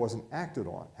fact it wasn't acted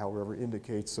on, however,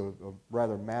 indicates a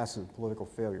rather massive political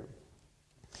failure.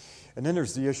 And then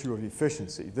there's the issue of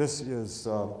efficiency. This is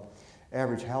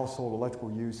average household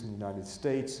electrical use in the United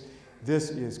States. This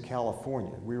is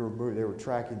California. They were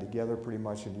tracking together pretty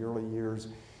much in the early years,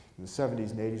 in the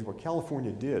 70s and 80s. What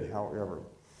California did, however,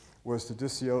 was to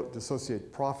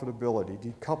dissociate profitability,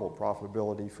 decouple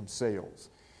profitability from sales.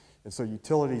 And so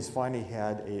utilities finally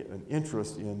had an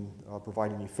interest in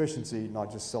providing efficiency,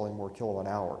 not just selling more kilowatt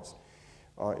hours.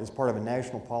 As part of a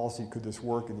national policy, could this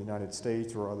work in the United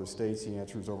States or other states? The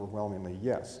answer is overwhelmingly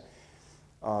yes.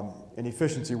 And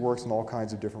efficiency works in all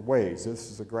kinds of different ways. This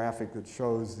is a graphic that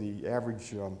shows the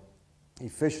average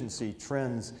efficiency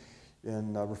trends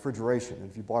in refrigeration.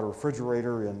 If you bought a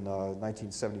refrigerator in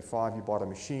 1975, you bought a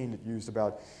machine that used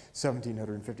about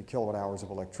 1,750 kilowatt hours of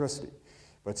electricity.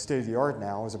 But state of the art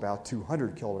now is about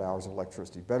 200 kilowatt hours of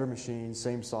electricity. Better machine,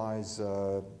 same size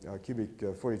cubic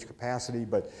footage capacity,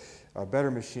 but a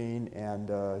better machine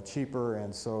and cheaper,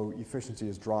 and so efficiency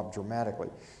has dropped dramatically.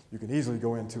 You can easily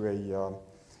go into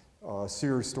a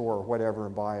Sears store or whatever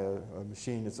and buy a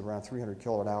machine that's around 300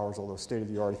 kilowatt hours, although state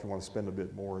of the art, if you want to spend a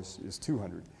bit more, is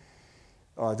 200.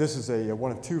 This is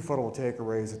one of 2 photovoltaic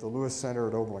arrays at the Lewis Center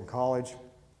at Oberlin College.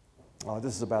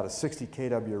 This is about a 60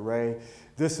 kW array.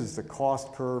 This is the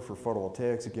cost curve for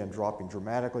photovoltaics, again dropping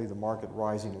dramatically, the market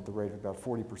rising at the rate of about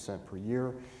 40% per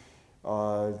year.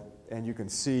 And you can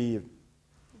see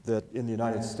that in the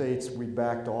United States, we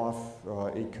backed off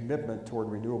a commitment toward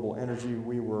renewable energy.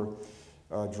 We were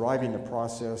driving the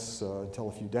process until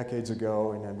a few decades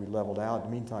ago, and then we leveled out. In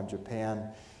the meantime,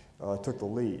 Japan took the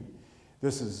lead.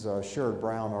 This is Sherrod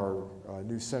Brown, our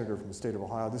new senator from the state of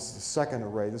Ohio. This is the second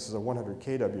array. This is a 100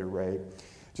 kW array.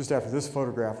 Just after this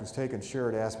photograph was taken,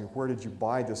 Sherrod asked me, where did you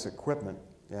buy this equipment?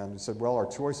 And I said, well, our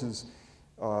choices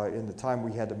in the time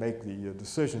we had to make the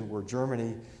decision were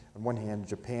Germany on one hand,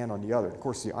 Japan on the other. Of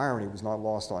course, the irony was not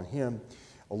lost on him.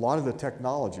 A lot of the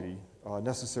technology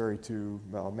necessary to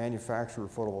manufacture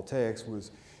photovoltaics was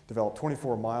developed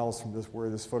 24 miles from where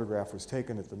this photograph was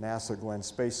taken at the NASA Glenn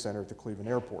Space Center at the Cleveland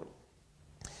Airport.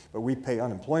 But we pay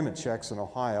unemployment checks in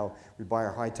Ohio. We buy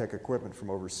our high-tech equipment from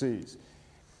overseas.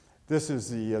 This is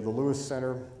the Lewis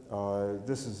Center.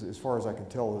 This is, as far as I can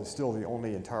tell, still the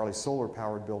only entirely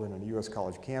solar-powered building on a U.S.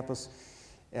 college campus.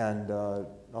 And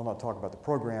I'll not talk about the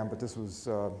program, but this was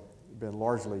been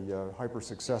largely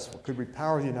hyper-successful. Could we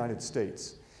power the United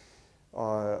States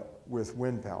with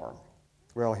wind power?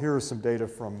 Well, here is some data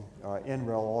from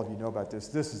NREL. All of you know about this.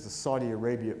 This is the Saudi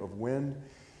Arabia of wind.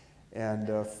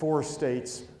 And 4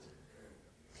 states,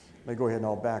 let me go ahead and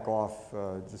I'll back off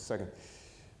just a second.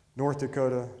 North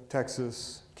Dakota,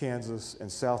 Texas, Kansas, and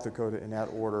South Dakota, in that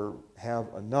order, have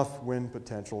enough wind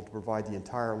potential to provide the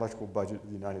entire electrical budget of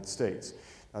the United States.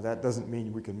 Now, that doesn't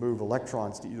mean we can move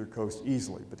electrons to either coast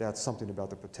easily, but that's something about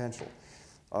the potential.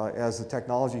 As the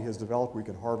technology has developed, we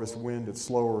can harvest wind at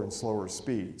slower and slower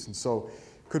speeds. And so,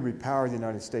 could we power the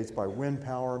United States by wind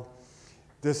power?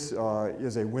 This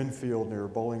is a wind field near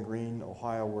Bowling Green,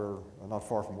 Ohio, not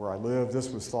far from where I live. This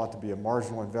was thought to be a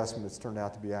marginal investment. It's turned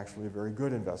out to be actually a very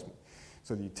good investment.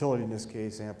 So the utility, in this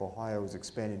case, AMP Ohio, is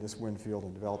expanding this wind field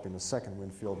and developing a second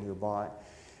wind field nearby.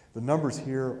 The numbers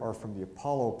here are from the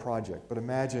Apollo project, but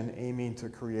imagine aiming to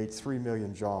create 3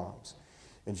 million jobs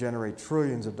and generate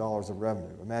trillions of dollars of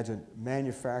revenue. Imagine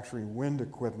manufacturing wind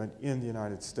equipment in the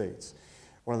United States.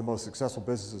 One of the most successful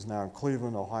businesses now in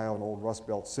Cleveland, Ohio, an old Rust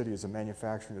Belt city, is the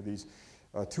manufacturing of these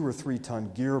 2 or 3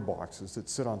 ton gearboxes that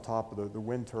sit on top of the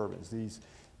wind turbines, these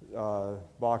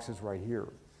boxes right here.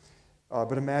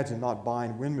 But imagine not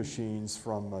buying wind machines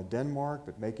from Denmark,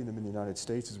 but making them in the United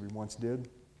States as we once did.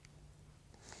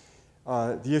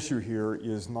 The issue here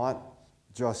is not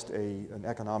just an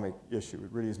economic issue.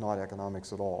 It really is not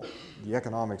economics at all. The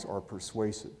economics are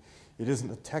persuasive. It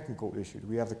isn't a technical issue. Do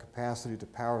we have the capacity to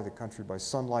power the country by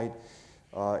sunlight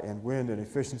and wind and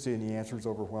efficiency? And the answer is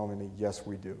overwhelmingly yes,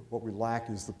 we do. What we lack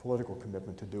is the political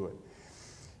commitment to do it.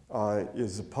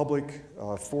 Is the public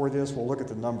for this? Well, look at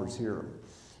the numbers here.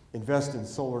 Invest in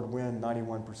solar and wind,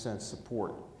 91%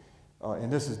 support.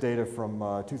 And this is data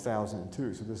from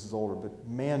 2002, so this is older, but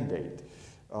mandate,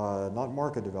 not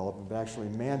market development, but actually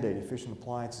mandate efficient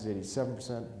appliances,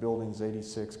 87%, buildings,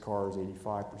 86%, cars,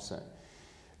 85%.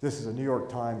 This is a New York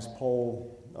Times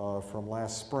poll from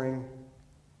last spring.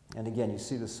 And again, you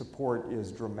see the support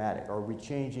is dramatic. Are we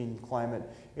changing climate?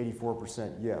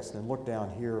 84% yes. Then look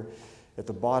down here at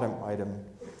the bottom item.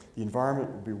 The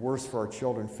environment will be worse for our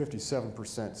children.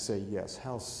 57% say yes.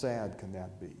 How sad can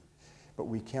that be? But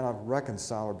we cannot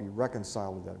reconcile or be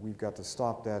reconciled with that. We've got to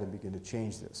stop that and begin to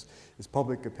change this. Is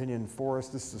public opinion for us?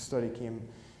 This is a study came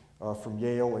from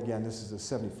Yale. Again, this is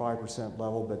a 75%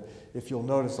 level, but if you'll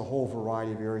notice a whole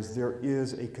variety of areas, there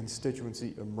is a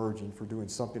constituency emerging for doing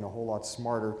something a whole lot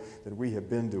smarter than we have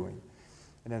been doing.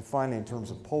 And then finally, in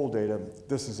terms of poll data,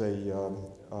 this is a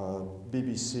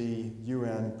BBC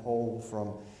UN poll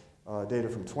from data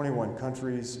from 21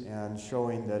 countries and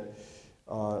showing that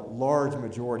large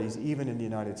majorities, even in the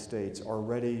United States, are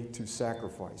ready to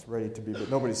sacrifice, ready to be, but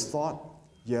nobody's thought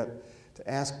yet to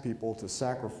ask people to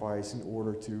sacrifice in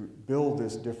order to build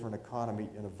this different economy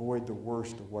and avoid the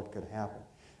worst of what could happen.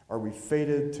 Are we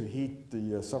fated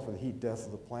to suffer the heat death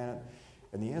of the planet?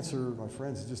 And the answer, my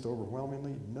friends, is just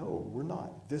overwhelmingly no, we're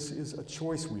not. This is a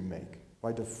choice we make,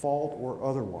 by default or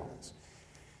otherwise.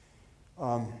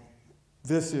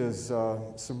 This is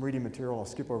some reading material. I'll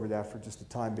skip over that for just the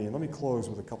time being. Let me close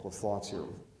with a couple of thoughts here.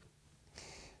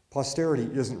 Posterity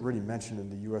isn't really mentioned in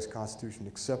the U.S. Constitution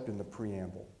except in the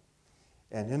preamble.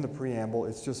 And in the preamble,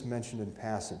 it's just mentioned in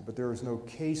passing, but there is no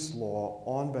case law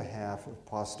on behalf of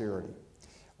posterity,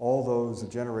 all those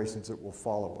generations that will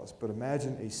follow us. But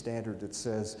imagine a standard that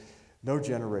says no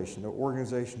generation, no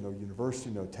organization, no university,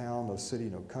 no town, no city,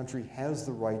 no country has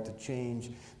the right to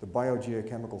change the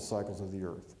biogeochemical cycles of the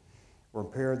earth or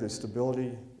impair the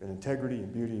stability and integrity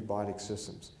and beauty of biotic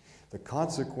systems, the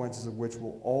consequences of which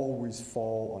will always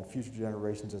fall on future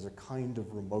generations as a kind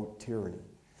of remote tyranny.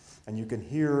 And you can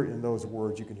hear in those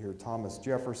words, you can hear Thomas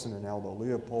Jefferson and Aldo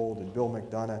Leopold and Bill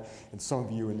McDonough and some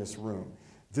of you in this room.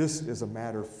 This is a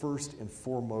matter first and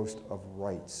foremost of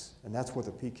rights, and that's what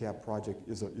the PCAP project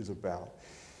is about.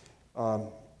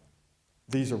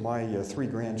 These are my 3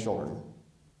 grandchildren,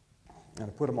 and I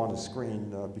put them on the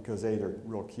screen because A, they're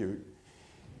real cute.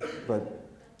 But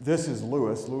this is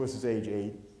Lewis. Lewis is age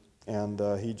 8,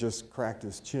 and he just cracked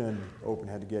his chin open,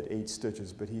 had to get 8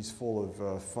 stitches, but he's full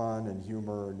of fun and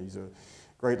humor, and he's a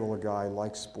great little guy,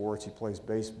 likes sports. He plays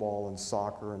baseball and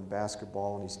soccer and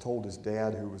basketball, and he's told his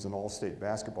dad, who was an all-state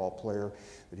basketball player,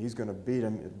 that he's going to beat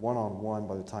him at one-on-one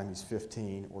by the time he's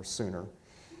 15 or sooner,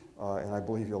 and I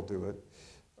believe he'll do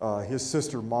it. His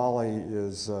sister Molly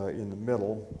is in the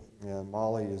middle, and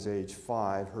Molly is age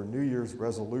 5. Her New Year's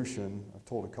resolution, I've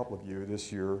told a couple of you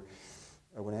this year,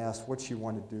 when asked what she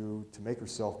wanted to do to make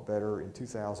herself better in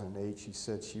 2008, she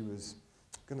said she was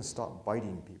going to stop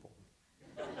biting people.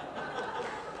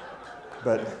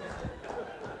 But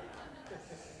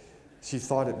she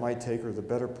thought it might take her the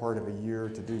better part of a year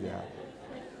to do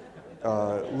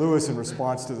that. Lewis, in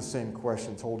response to the same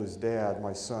question, told his dad,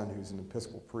 my son, who's an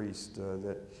Episcopal priest,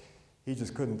 that he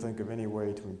just couldn't think of any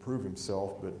way to improve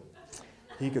himself, but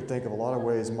he could think of a lot of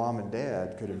ways Mom and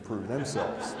Dad could improve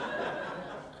themselves.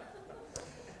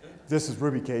 This is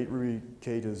Ruby Kate. Ruby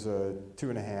Kate is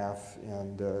 2.5,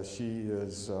 and she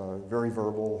is very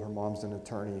verbal. Her mom's an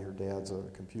attorney. Her dad's a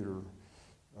computer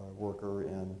worker.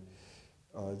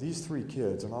 And these 3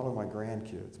 kids are not only my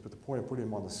grandkids, but the point of putting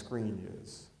them on the screen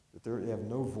is that they have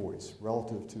no voice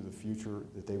relative to the future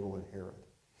that they will inherit.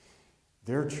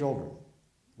 Their children,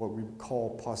 what we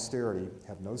call posterity,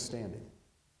 have no standing.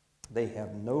 They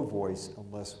have no voice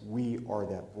unless we are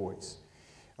that voice.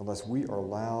 Unless we are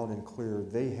loud and clear,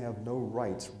 they have no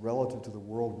rights relative to the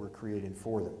world we're creating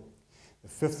for them. The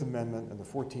 5th Amendment and the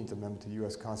 14th Amendment to the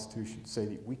U.S. Constitution say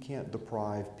that we can't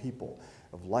deprive people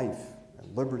of life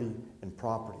and liberty and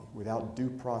property without due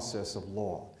process of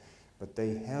law. But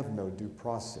they have no due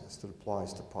process that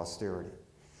applies to posterity.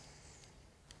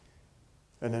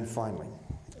 And then finally,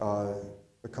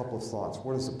 a couple of thoughts.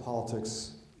 What does the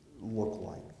politics look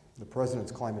like? The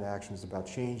President's Climate Action is about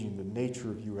changing the nature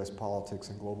of U.S. politics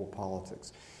and global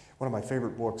politics. One of my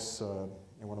favorite books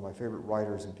and one of my favorite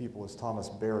writers and people is Thomas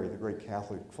Berry, the great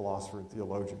Catholic philosopher and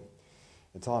theologian.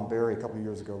 And Tom Berry, a couple of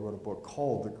years ago, wrote a book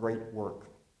called The Great Work.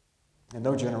 And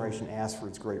no generation asked for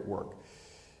its great work.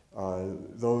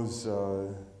 Those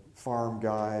farm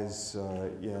guys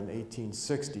in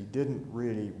 1860 didn't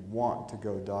really want to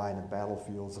go die in the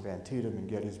battlefields of Antietam and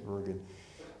Gettysburg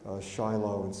and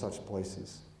Shiloh and such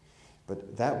places.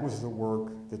 But that was the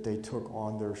work that they took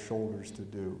on their shoulders to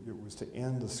do. It was to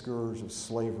end the scourge of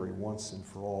slavery once and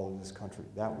for all in this country.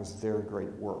 That was their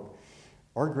great work.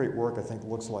 Our great work, I think,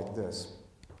 looks like this.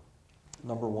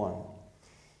 Number 1,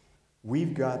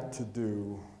 we've got to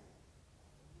do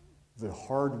the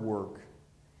hard work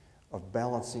of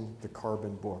balancing the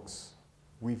carbon books.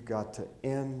 We've got to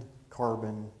end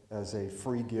carbon as a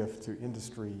free gift to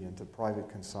industry and to private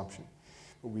consumption.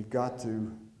 But we've got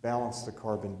to balance the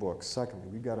carbon books. Secondly,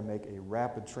 we've got to make a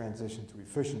rapid transition to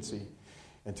efficiency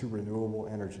and to renewable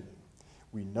energy.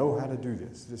 We know how to do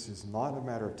this. This is not a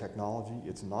matter of technology.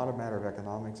 It's not a matter of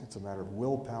economics. It's a matter of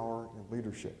willpower and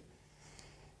leadership.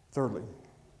 Thirdly,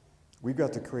 we've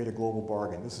got to create a global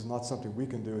bargain. This is not something we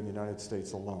can do in the United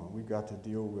States alone. We've got to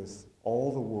deal with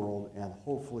all the world, and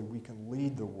hopefully we can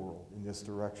lead the world in this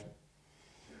direction.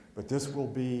 But this will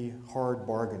be hard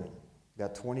bargaining.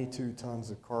 That 22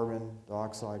 tons of carbon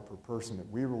dioxide per person that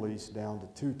we release down to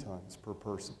 2 tons per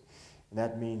person. And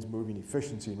that means moving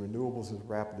efficiency and renewables as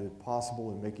rapidly as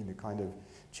possible and making the kind of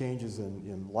changes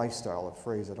in lifestyle, a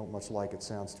phrase I don't much like, it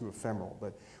sounds too ephemeral,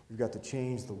 but we've got to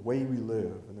change the way we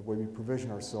live and the way we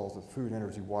provision ourselves with food,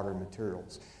 energy, water, and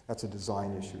materials. That's a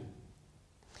design issue.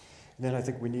 And then I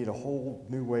think we need a whole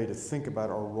new way to think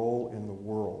about our role in the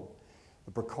world.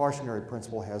 The precautionary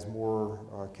principle has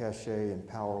more cachet and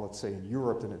power, let's say, in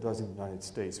Europe than it does in the United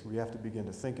States. We have to begin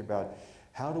to think about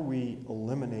how do we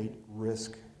eliminate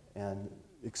risk and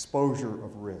exposure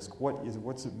of risk?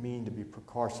 What's it mean to be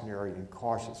precautionary and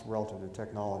cautious relative to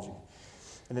technology?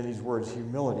 And then these words,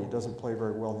 humility, doesn't play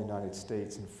very well in the United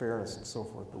States, and fairness and so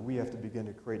forth, but we have to begin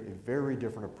to create a very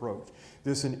different approach.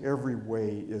 This in every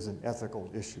way is an ethical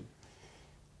issue.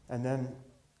 And then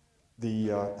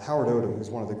Howard Odum, who's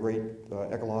one of the great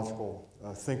ecological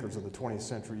thinkers of the 20th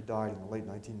century, died in the late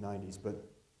 1990s, but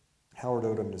Howard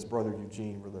Odum and his brother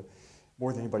Eugene were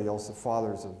more than anybody else, the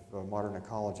fathers of modern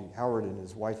ecology. Howard and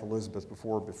his wife Elizabeth,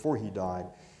 before he died,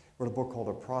 wrote a book called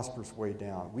A Prosperous Way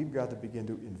Down. We've got to begin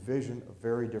to envision a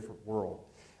very different world.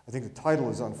 I think the title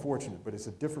is unfortunate, but it's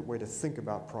a different way to think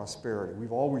about prosperity.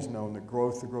 We've always known that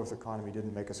the growth economy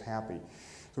didn't make us happy.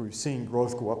 So we've seen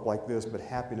growth go up like this, but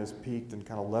happiness peaked and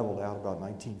kind of leveled out about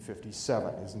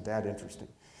 1957. Isn't that interesting?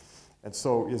 And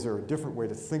so is there a different way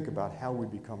to think about how we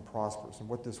become prosperous and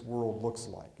what this world looks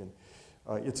like? And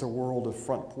it's a world of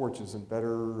front porches and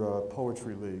better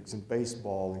poetry leagues and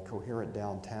baseball and coherent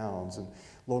downtowns and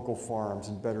local farms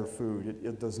and better food.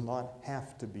 It does not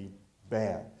have to be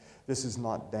bad. This is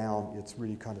not down, it's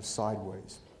really kind of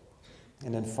sideways.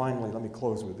 And then finally, let me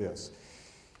close with this.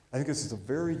 I think this is a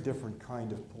very different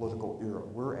kind of political era.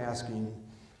 We're asking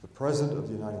the President of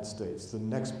the United States, the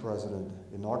next president,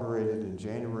 inaugurated in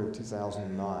January of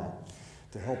 2009,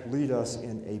 to help lead us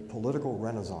in a political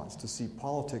renaissance, to see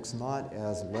politics not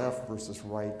as left versus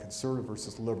right, conservative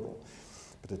versus liberal,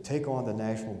 but to take on the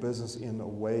national business in a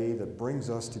way that brings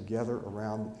us together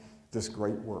around this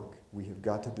great work. We have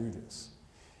got to do this.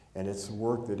 And it's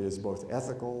work that is both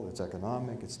ethical, it's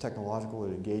economic, it's technological, it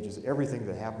engages everything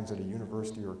that happens at a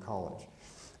university or college.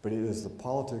 But it is the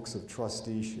politics of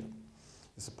trusteeship.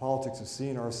 It's the politics of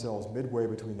seeing ourselves midway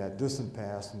between that distant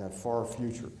past and that far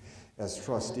future as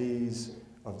trustees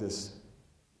of this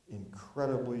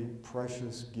incredibly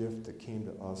precious gift that came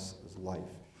to us as life.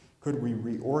 Could we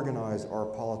reorganize our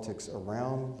politics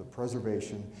around the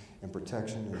preservation and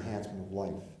protection and enhancement of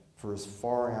life for as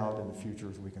far out in the future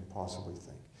as we can possibly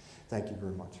think? Thank you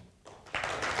very much.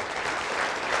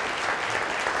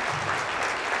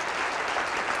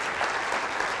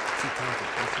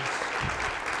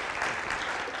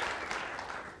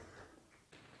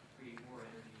 Create more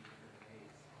energy in different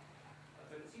ways.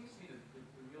 But it seems to me that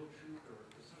the real truth or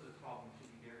some of the problem should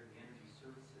be there in the energy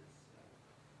services.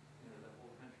 The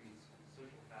whole country's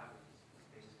social fabric is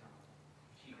based on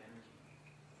cheap energy.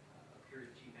 A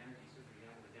period of cheap energy, so for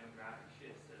example, the demographic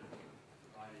shifts that have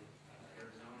provided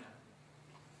Arizona,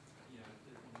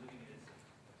 living in its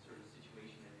sort of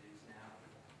situation that it is now.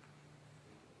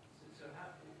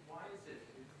 Why is it,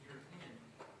 in your opinion,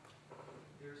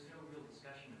 there's no real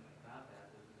discussion about that,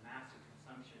 the massive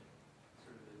consumption,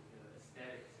 sort of the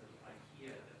aesthetics of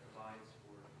IKEA that provides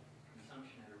for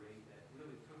consumption at a rate that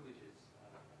really privileges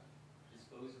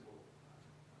disposable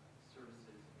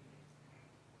services and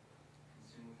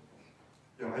consumables?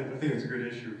 Yeah, I think it's a good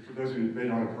issue. For those of you who may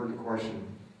not have heard the question,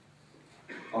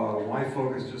 why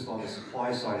focus just on the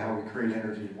supply side, how we create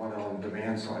energy, one on the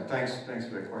demand side? Thanks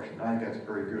for that question. I think that's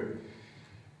very good.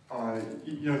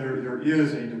 There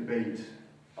is a debate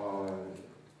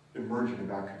emerging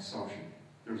about consumption.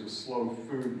 There's a slow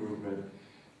food movement.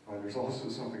 There's also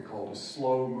something called a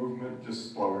slow movement,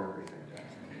 just slow everything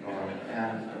down.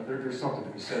 And there's something to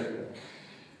be said for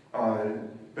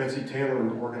that. Betsy Taylor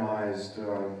organized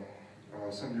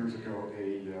some years ago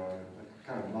a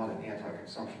kind of not an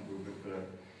anti-consumption movement, but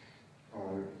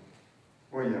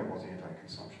well, yeah, it was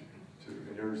anti-consumption too.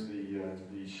 And there's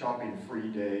the shopping-free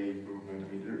day movement.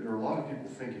 I mean, there are a lot of people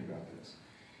thinking about this.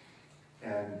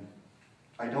 And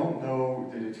I don't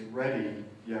know that it's ready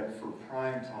yet for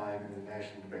prime time in the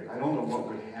national debate. I don't know what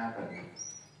would happen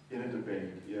in a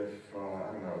debate if,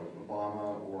 I don't know,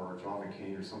 Obama or John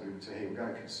McCain or somebody would say, hey, we've got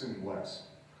to consume less.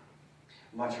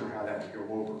 I'm not sure how that would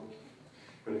go over.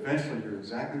 But eventually, you're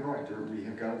exactly right. We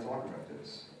have got to talk about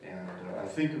this. And I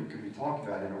think it can be talked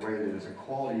about in a way that is a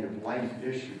quality of life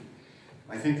issue.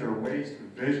 I think there are ways to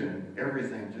envision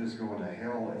everything just going to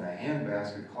hell in a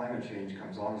handbasket. Climate change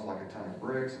comes on us like a ton of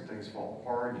bricks and things fall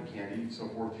apart and you can't eat and so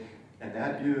forth. And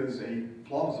that is a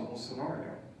plausible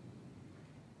scenario.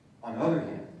 On the other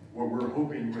hand, what we're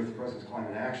hoping with the President's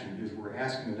Climate Action is we're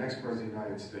asking the next President of the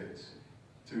United States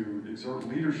to exert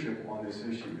leadership on this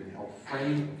issue and help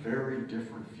frame a very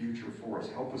different future for us,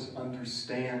 help us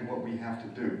understand what we have to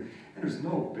do. And there's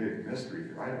no big mystery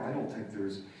here. I don't think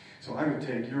there's, so I would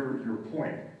take your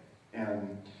point,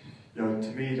 and to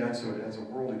me that's a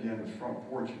world again with front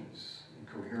porches and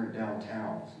coherent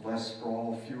downtowns, less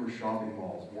sprawl, fewer shopping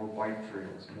malls, more bike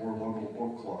trails, more local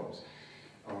book clubs,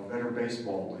 better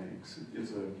baseball leagues.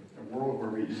 It's a world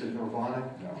where is it nirvana?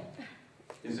 No.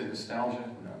 Is it nostalgia?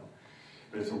 No.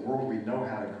 But it's a world we know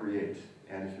how to create.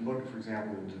 And if you look, for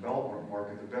example, in the development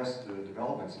market, the best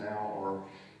developments now are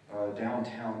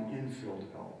downtown infill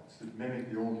developments that mimic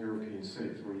the old European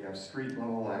cities, where you have street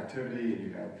level activity and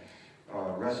you have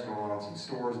restaurants and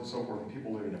stores and so forth, and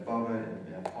people living above it,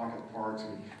 and pocket parks,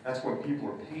 and that's what people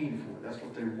are paying for. That's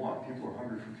what they want. People are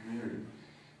hungry for community.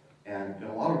 And in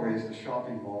a lot of ways, the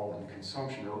shopping mall and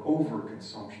consumption, or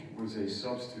overconsumption, was a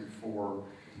substitute for,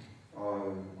 I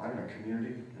don't know,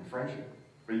 community and friendship.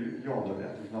 But you all know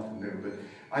that. There's nothing new. But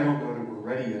I don't know that we're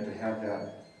ready yet to have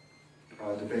that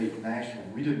debate nationally.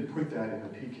 We didn't put that in the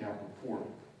PCAP report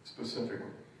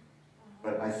specifically.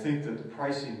 But I think that the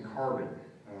pricing carbon,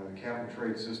 the cap and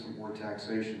trade system or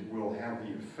taxation, will have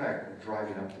the effect of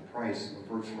driving up the price of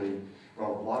virtually,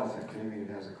 well, a lot of things. Anything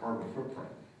that has a carbon footprint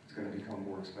is going to become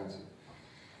more expensive.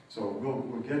 So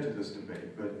we'll get to this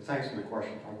debate. But thanks for the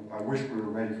question. I wish we were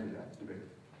ready for that debate.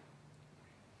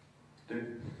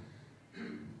 Dave?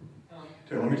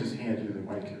 Let me just hand you the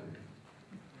mic here.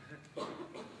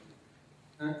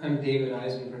 I'm David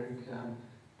Eisenberg.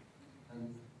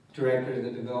 I'm director of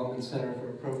the Development Center for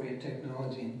Appropriate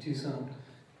Technology in Tucson.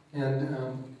 And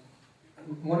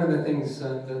one of the things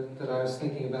that I was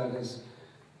thinking about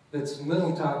that's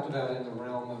little talked about in the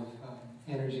realm of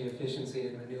energy efficiency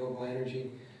and renewable energy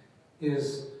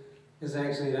is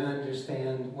actually to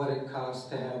understand what it costs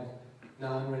to have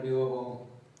non-renewable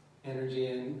energy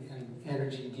and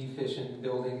energy deficient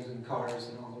buildings and cars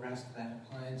and all the rest of that,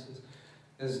 appliances.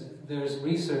 There's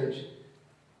research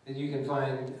that you can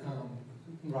find,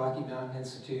 Rocky Mountain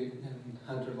Institute and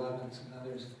Hunter Levins and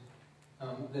others,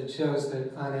 that shows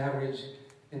that on average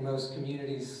in most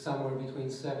communities somewhere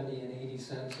between 70 and 80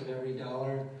 cents of every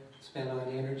dollar spent on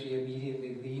energy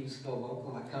immediately leaves the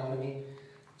local economy.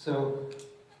 So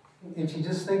if you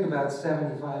just think about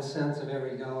 75 cents of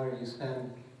every dollar you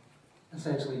spend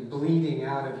essentially bleeding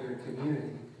out of your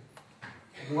community,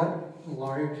 what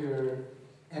larger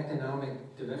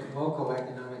local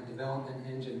economic development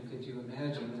engine could you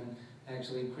imagine than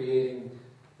actually creating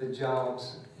the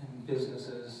jobs and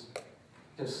businesses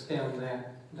to stem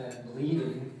that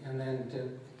bleeding and then to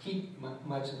keep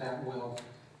much of that wealth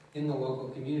in the local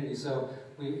community? So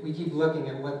we keep looking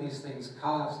at what these things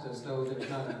cost as though there's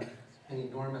not an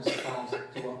enormous cost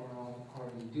to what we're all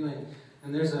already doing.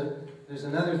 And there's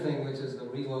another thing, which is the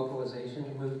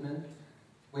relocalization movement,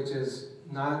 which is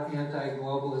not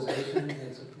anti-globalization.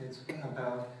 It's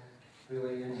about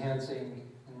really enhancing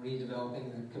and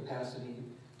redeveloping the capacity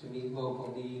to meet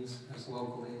local needs as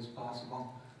locally as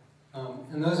possible.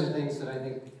 And those are things that I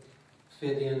think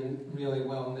fit in really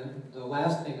well. And the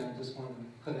last thing I just want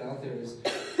to put out there is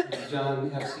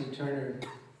John F.C. Turner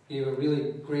gave a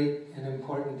really great and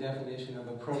important definition of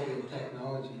appropriate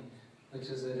technology, which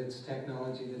is that it's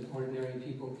technology that ordinary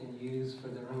people can use for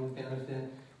their own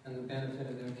benefit and the benefit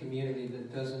of their community,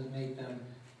 that doesn't make them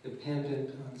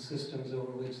dependent on systems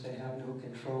over which they have no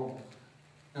control.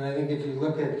 And I think if you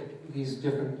look at these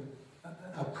different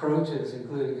approaches,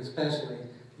 including especially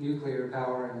nuclear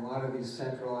power and a lot of these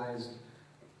centralized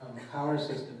power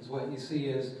systems, what you see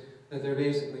is that they're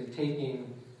basically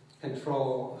taking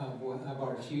control of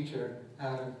our future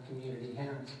out of community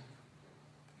hands.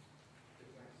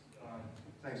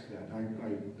 Thanks for that.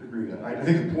 I agree with that. I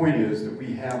think the point is that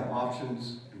we have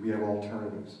options and we have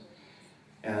alternatives.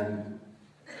 And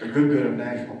a good bit of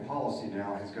national policy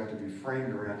now has got to be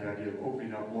framed around the idea of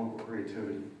opening up local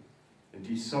creativity and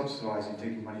desubsidizing,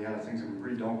 taking money out of things that we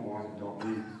really don't want and don't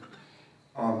need.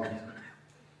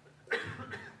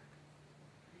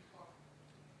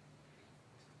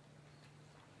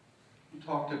 You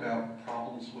talked about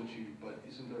problems but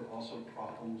isn't there also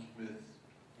problems with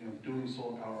doing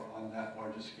solar power on that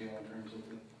larger scale in terms of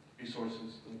the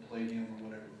resources, the palladium or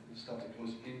whatever, the stuff that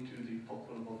goes into the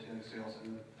photovoltaic cells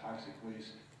and the toxic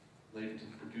waste related to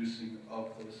the producing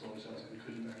of those solar cells? And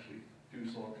could you actually do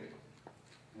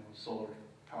solar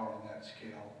power on that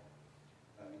scale,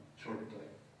 short of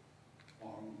the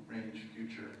long-range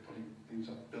future, putting things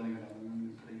up, building it on the moon,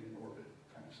 and putting it in orbit,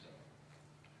 kind of stuff?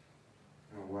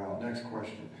 Oh wow! Next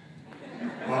question.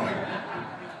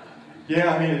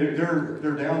 Yeah, I mean, they're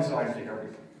downsides to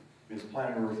everything. It's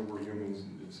planet Earth and we're humans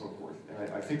and so forth.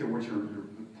 And I think that the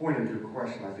point of your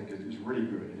question, I think, is really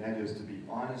good, and that is to be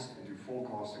honest and do full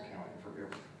cost accounting for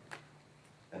everything.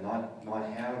 And not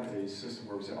have a system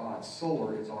where we say, it's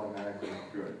solar, it's automatically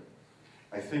good.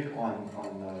 I think on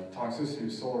toxicity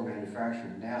of solar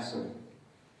manufacturing, NASA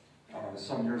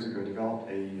some years ago developed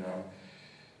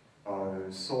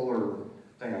solar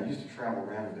thing. I used to travel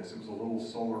around with this. It was a little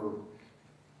solar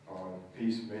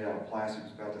piece made out of plastic. It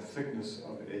was about the thickness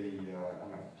of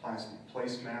a plastic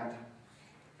placemat.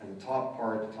 And the top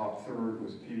part, the top third,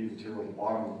 was PV material. The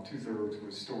bottom 2/3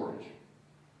 was storage.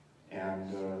 And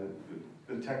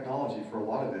the technology for a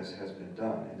lot of this has been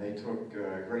done. And they took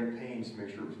great pains to make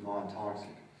sure it was non-toxic.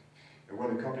 And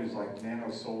whether companies like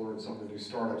Nano Solar and some of the new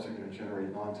startups are going to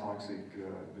generate non-toxic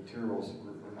materials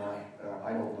or not,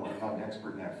 I don't know. I'm not an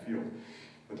expert in that field.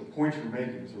 But the point you're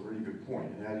making is a really good point,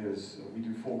 and that is we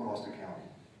do full cost accounting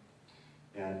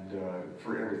and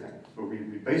for everything. But we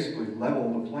basically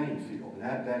level the playing field, and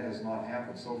that has not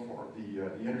happened so far.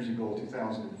 The Energy Bill of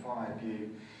 2005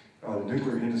 gave the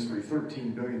nuclear industry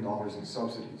 $13 billion in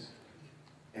subsidies.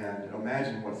 And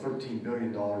imagine what $13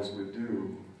 billion would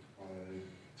do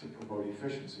to promote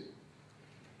efficiency.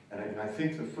 And I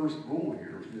think the first rule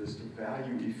here is to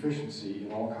value efficiency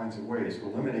in all kinds of ways, to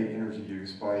eliminate energy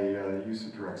use by use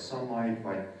of direct sunlight,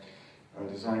 by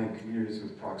designing communities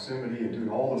with proximity and doing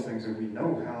all the things that we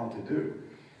know how to do,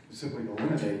 to simply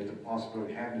eliminate the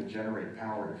possibility of having to generate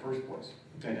power in the first place.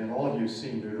 And all of you have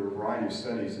seen, there are a variety of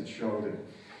studies that show that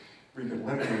we could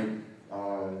eliminate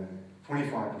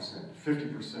 25%,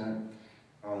 50%.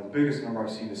 The biggest number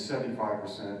I've seen is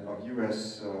 75% of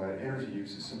U.S. energy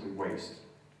use is simply waste.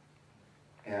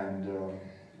 And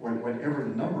whatever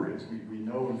the number is, we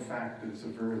know in fact that it's a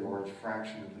very large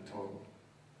fraction of the total.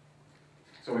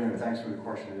 So anyway, thanks for the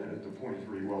question. The point is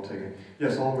really well taken.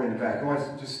 Yes, all the way in the back. You want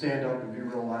to just stand up and be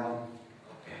real loud?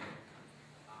 Okay.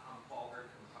 I'm Paul Hurt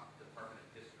from the Department of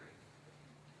History.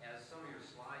 As some of your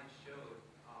slides showed,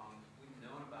 we've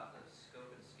known about the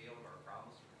scope and scale of our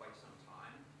problems for quite some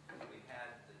time. We've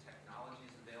had the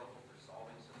technologies available for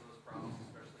solving some of those problems,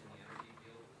 especially in the energy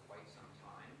field, for quite some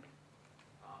time.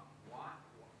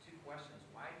 Two questions.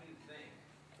 Why do you think,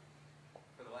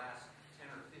 for the last 10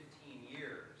 or 15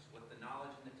 years, with the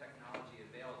knowledge and the technology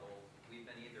available, we've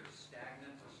been either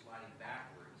stagnant or sliding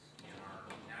backwards in our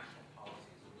national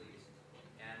policies, at least?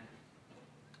 And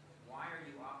why are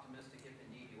you optimistic, if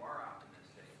indeed you are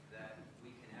optimistic, that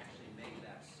we can actually make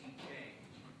that sea change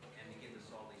and begin to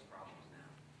solve these problems now?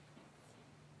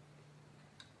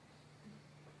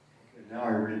 Okay, now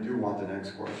I really do want the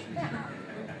next question.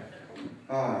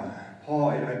 Paul,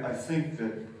 I think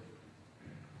that,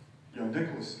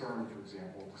 Nicholas Stern, for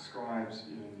example, describes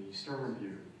in the Stern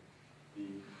Review the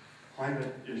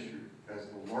climate issue as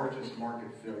the largest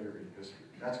market failure in history.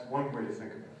 That's one way to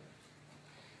think about it.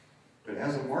 But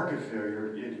as a market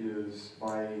failure, it is,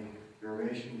 by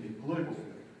derivation, a political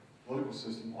failure. The political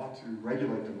system ought to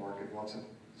regulate the market, ought to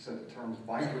set the terms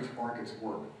by which markets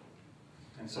work.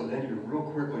 And so then you're real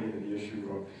quickly into the issue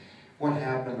of what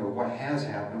happened or what has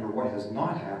happened or what has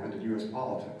not happened in U.S.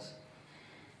 politics.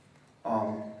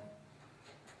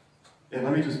 And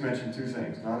let me just mention two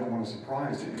things. Now, I don't want to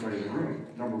surprise anybody in the room.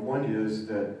 Number one is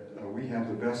that we have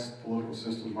the best political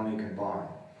system money can buy.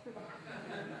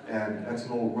 And that's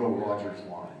an old Will Rogers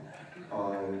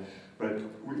line. But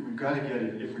we've got to get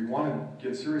it, if we want to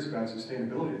get serious about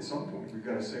sustainability at some point, we've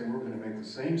got to say we're going to make the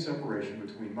same separation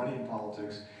between money and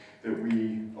politics that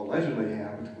we allegedly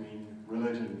have between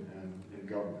religion and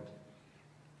government.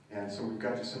 And so we've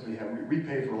got to simply have, we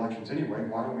pay for elections anyway,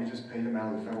 why don't we just pay them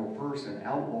out of the federal purse and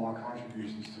outlaw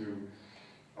contributions to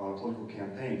political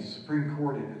campaigns? The Supreme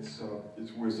Court, in its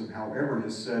wisdom, however,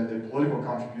 has said that political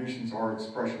contributions are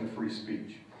expression of free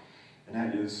speech. And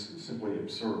that is simply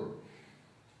absurd.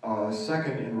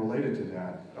 Second, and related to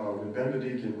that, when Ben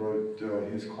Bedikian wrote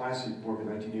his classic book in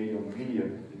 1980 on media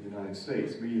in the United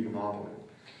States, Media Monopoly,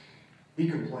 he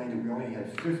complained that we only had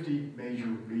 50 major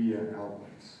media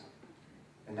outlets.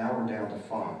 And now we're down to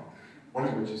 5, one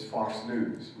of which is Fox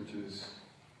News, which is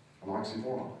an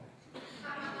oxymoron.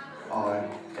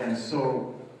 And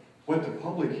so what the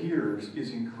public hears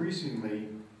is increasingly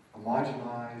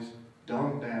homogenized,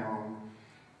 dumbed down,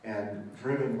 and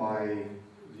driven by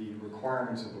the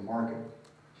requirements of the market.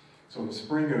 So in the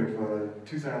spring of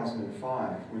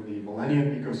 2005, when the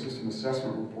Millennium Ecosystem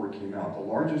Assessment Report came out, the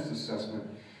largest assessment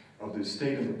of the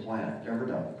state of the planet ever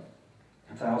done,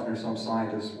 1,000 or some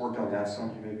scientists worked on that, some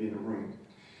of you may be in the room.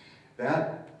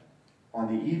 That, on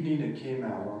the evening it came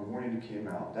out, or on the morning it came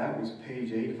out, that was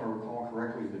page 8, if I recall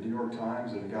correctly, of the New York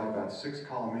Times, and it got about 6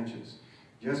 column inches.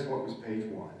 Guess what was page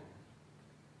 1?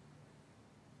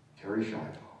 Terry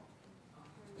Schiavo.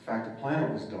 The fact the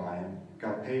planet was dying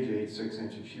got page 8, 6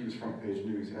 inches. She was front page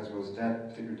news, as was that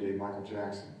particular day Michael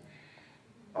Jackson.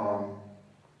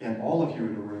 And all of you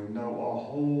in the room know a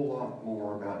whole lot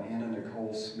more about Anna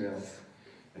Nicole Smith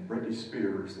and Britney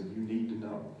Spears than you need to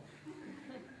know.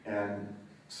 And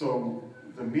so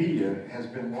the media has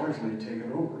been largely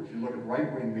taken over. If you look at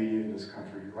right-wing media in this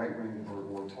country, right-wing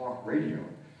or talk radio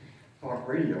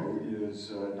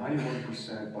is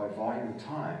 91% by volume of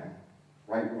time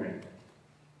right-wing.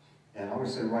 And I would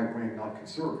say right-wing, not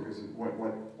conservative, because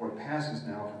what passes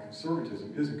now for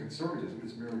conservatism isn't conservatism,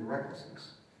 it's merely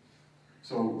recklessness.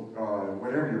 So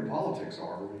whatever your politics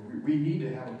are, I mean, we need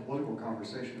to have a political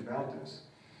conversation about this.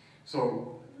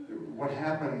 So what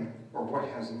happened, or what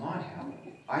has not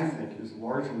happened, I think is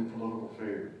largely political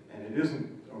failure. And it isn't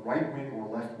a right-wing or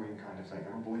left-wing kind of thing.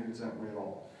 I don't believe it's that way at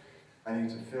all. I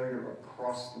think it's a failure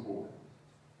across the board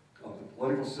of the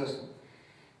political system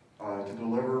to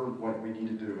deliver what we need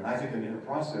to do. And I think in the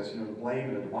process, the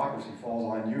blame in a democracy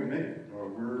falls on you and me.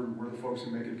 We're the folks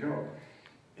who make it go.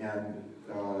 And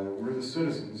we're the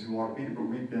citizens who ought to be, but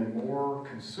we've been more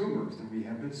consumers than we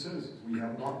have been citizens. We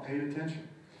have not paid attention.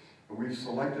 And we've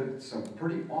selected some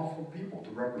pretty awful people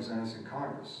to represent us in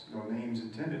Congress. No names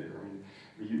intended here.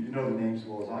 I mean, you know the names as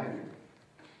well as I do.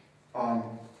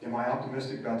 Am I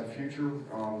optimistic about the future?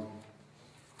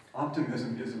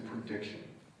 Optimism is a prediction.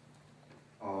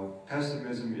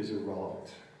 Pessimism is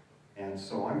irrelevant. And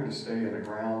so I'm going to stay in the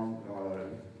ground,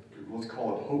 let's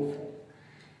call it hopeful.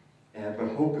 But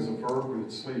hope is a verb with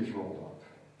its sleeves rolled up.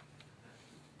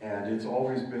 And it's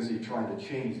always busy trying to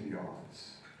change the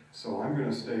odds. So I'm going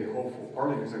to stay hopeful,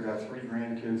 partly because I've got 3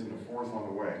 grandkids and a 4th on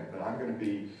the way. But I'm going to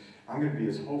be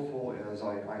as hopeful as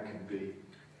I can be.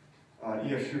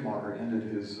 E.F. Schumacher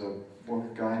ended his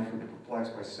book, Guide for the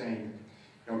Perplexed, by saying,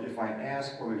 if I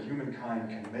ask whether humankind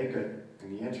can make it,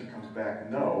 and the answer comes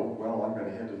back no, well, I'm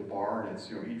going to head to the bar and it's,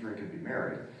 eat, drink, and be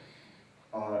merry.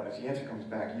 If the answer comes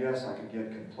back yes, I can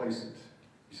get complacent.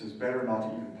 He says, better not to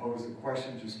even pose the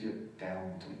question, just get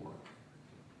down to work.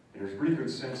 And there's pretty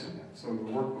good sense in that. So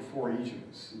the work before each of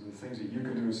us, the things that you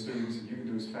can do as students, and you can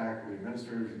do as faculty,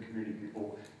 administrators, and community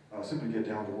people, simply get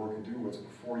down to work and do what's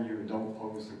before you and don't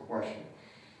pose the question.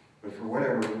 But for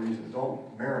whatever reason,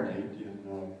 don't marinate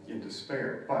in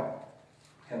despair. But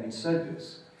having said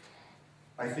this,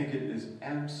 I think it is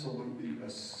absolutely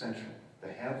essential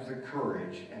to have the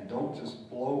courage and don't just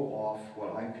blow off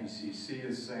what IPCC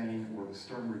is saying or the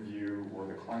Stern Review or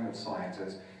the climate science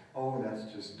as, oh,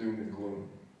 that's just doom and gloom.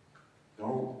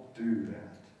 Don't do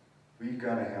that. We've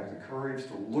got to have the courage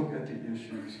to look at the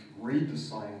issues, read the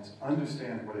science,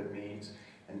 understand what it means,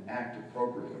 and act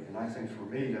appropriately. And I think for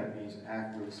me that means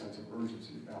act with a sense of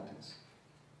urgency about this.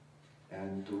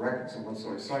 And direct, and what's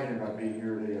so exciting about being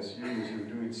here at ASU is you're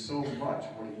doing so much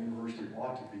what a university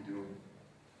ought to be doing.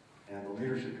 And the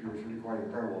leadership here is really quite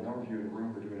incredible. A number of you in the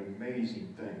room are doing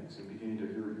amazing things and beginning to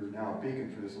hear you're now a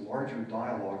beacon for this larger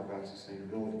dialogue about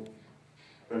sustainability.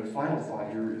 But a final thought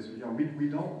here is, we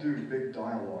don't do big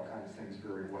dialogue kind of things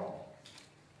very well.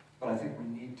 But I think we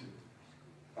need to.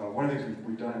 One of the things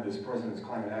we've done in this President's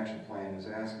Climate Action Plan is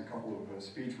ask a couple of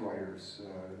speech writers,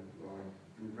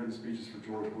 we've written speeches for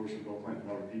George Bush and Bill Clinton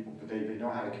and other people, but they know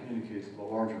how to communicate to the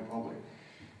larger public.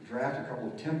 Draft a couple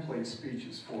of template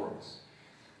speeches for us.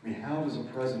 I mean, how does a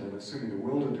president, assuming the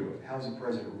will to do it, how does a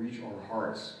president reach our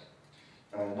hearts?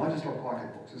 Not just our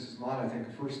pocketbooks. This is not, I think,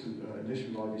 the first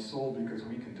initiative that ought to be sold because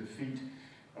we can defeat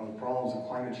the problems of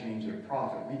climate change at a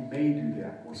profit. We may do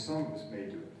that, or some of us may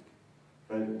do it.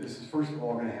 But this is, first of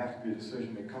all, going to have to be a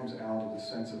decision that comes out of the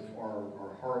sense of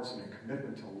our hearts and a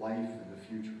commitment to life and the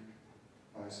future.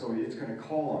 So it's going to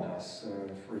call on us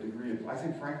for a degree of, I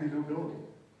think, frankly, nobility.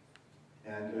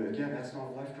 And again, that's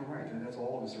not left or right. And that's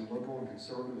all of us are liberal and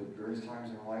conservative at various times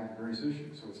in our life and various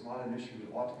issues. So it's not an issue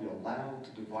that ought to be allowed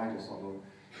to divide us on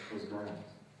those grounds.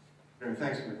 Anyway,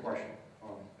 thanks for the question.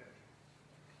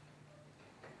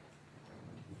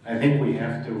 I think we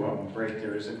have to break.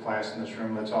 There is a class in this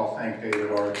room. Let's all thank David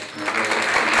Arch.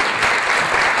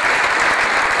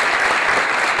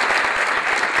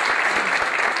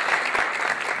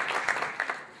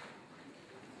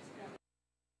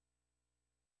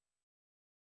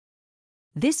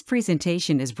 This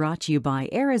presentation is brought to you by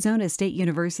Arizona State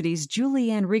University's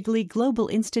Julianne Wrigley Global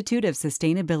Institute of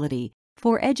Sustainability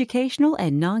for educational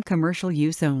and non-commercial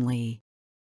use only.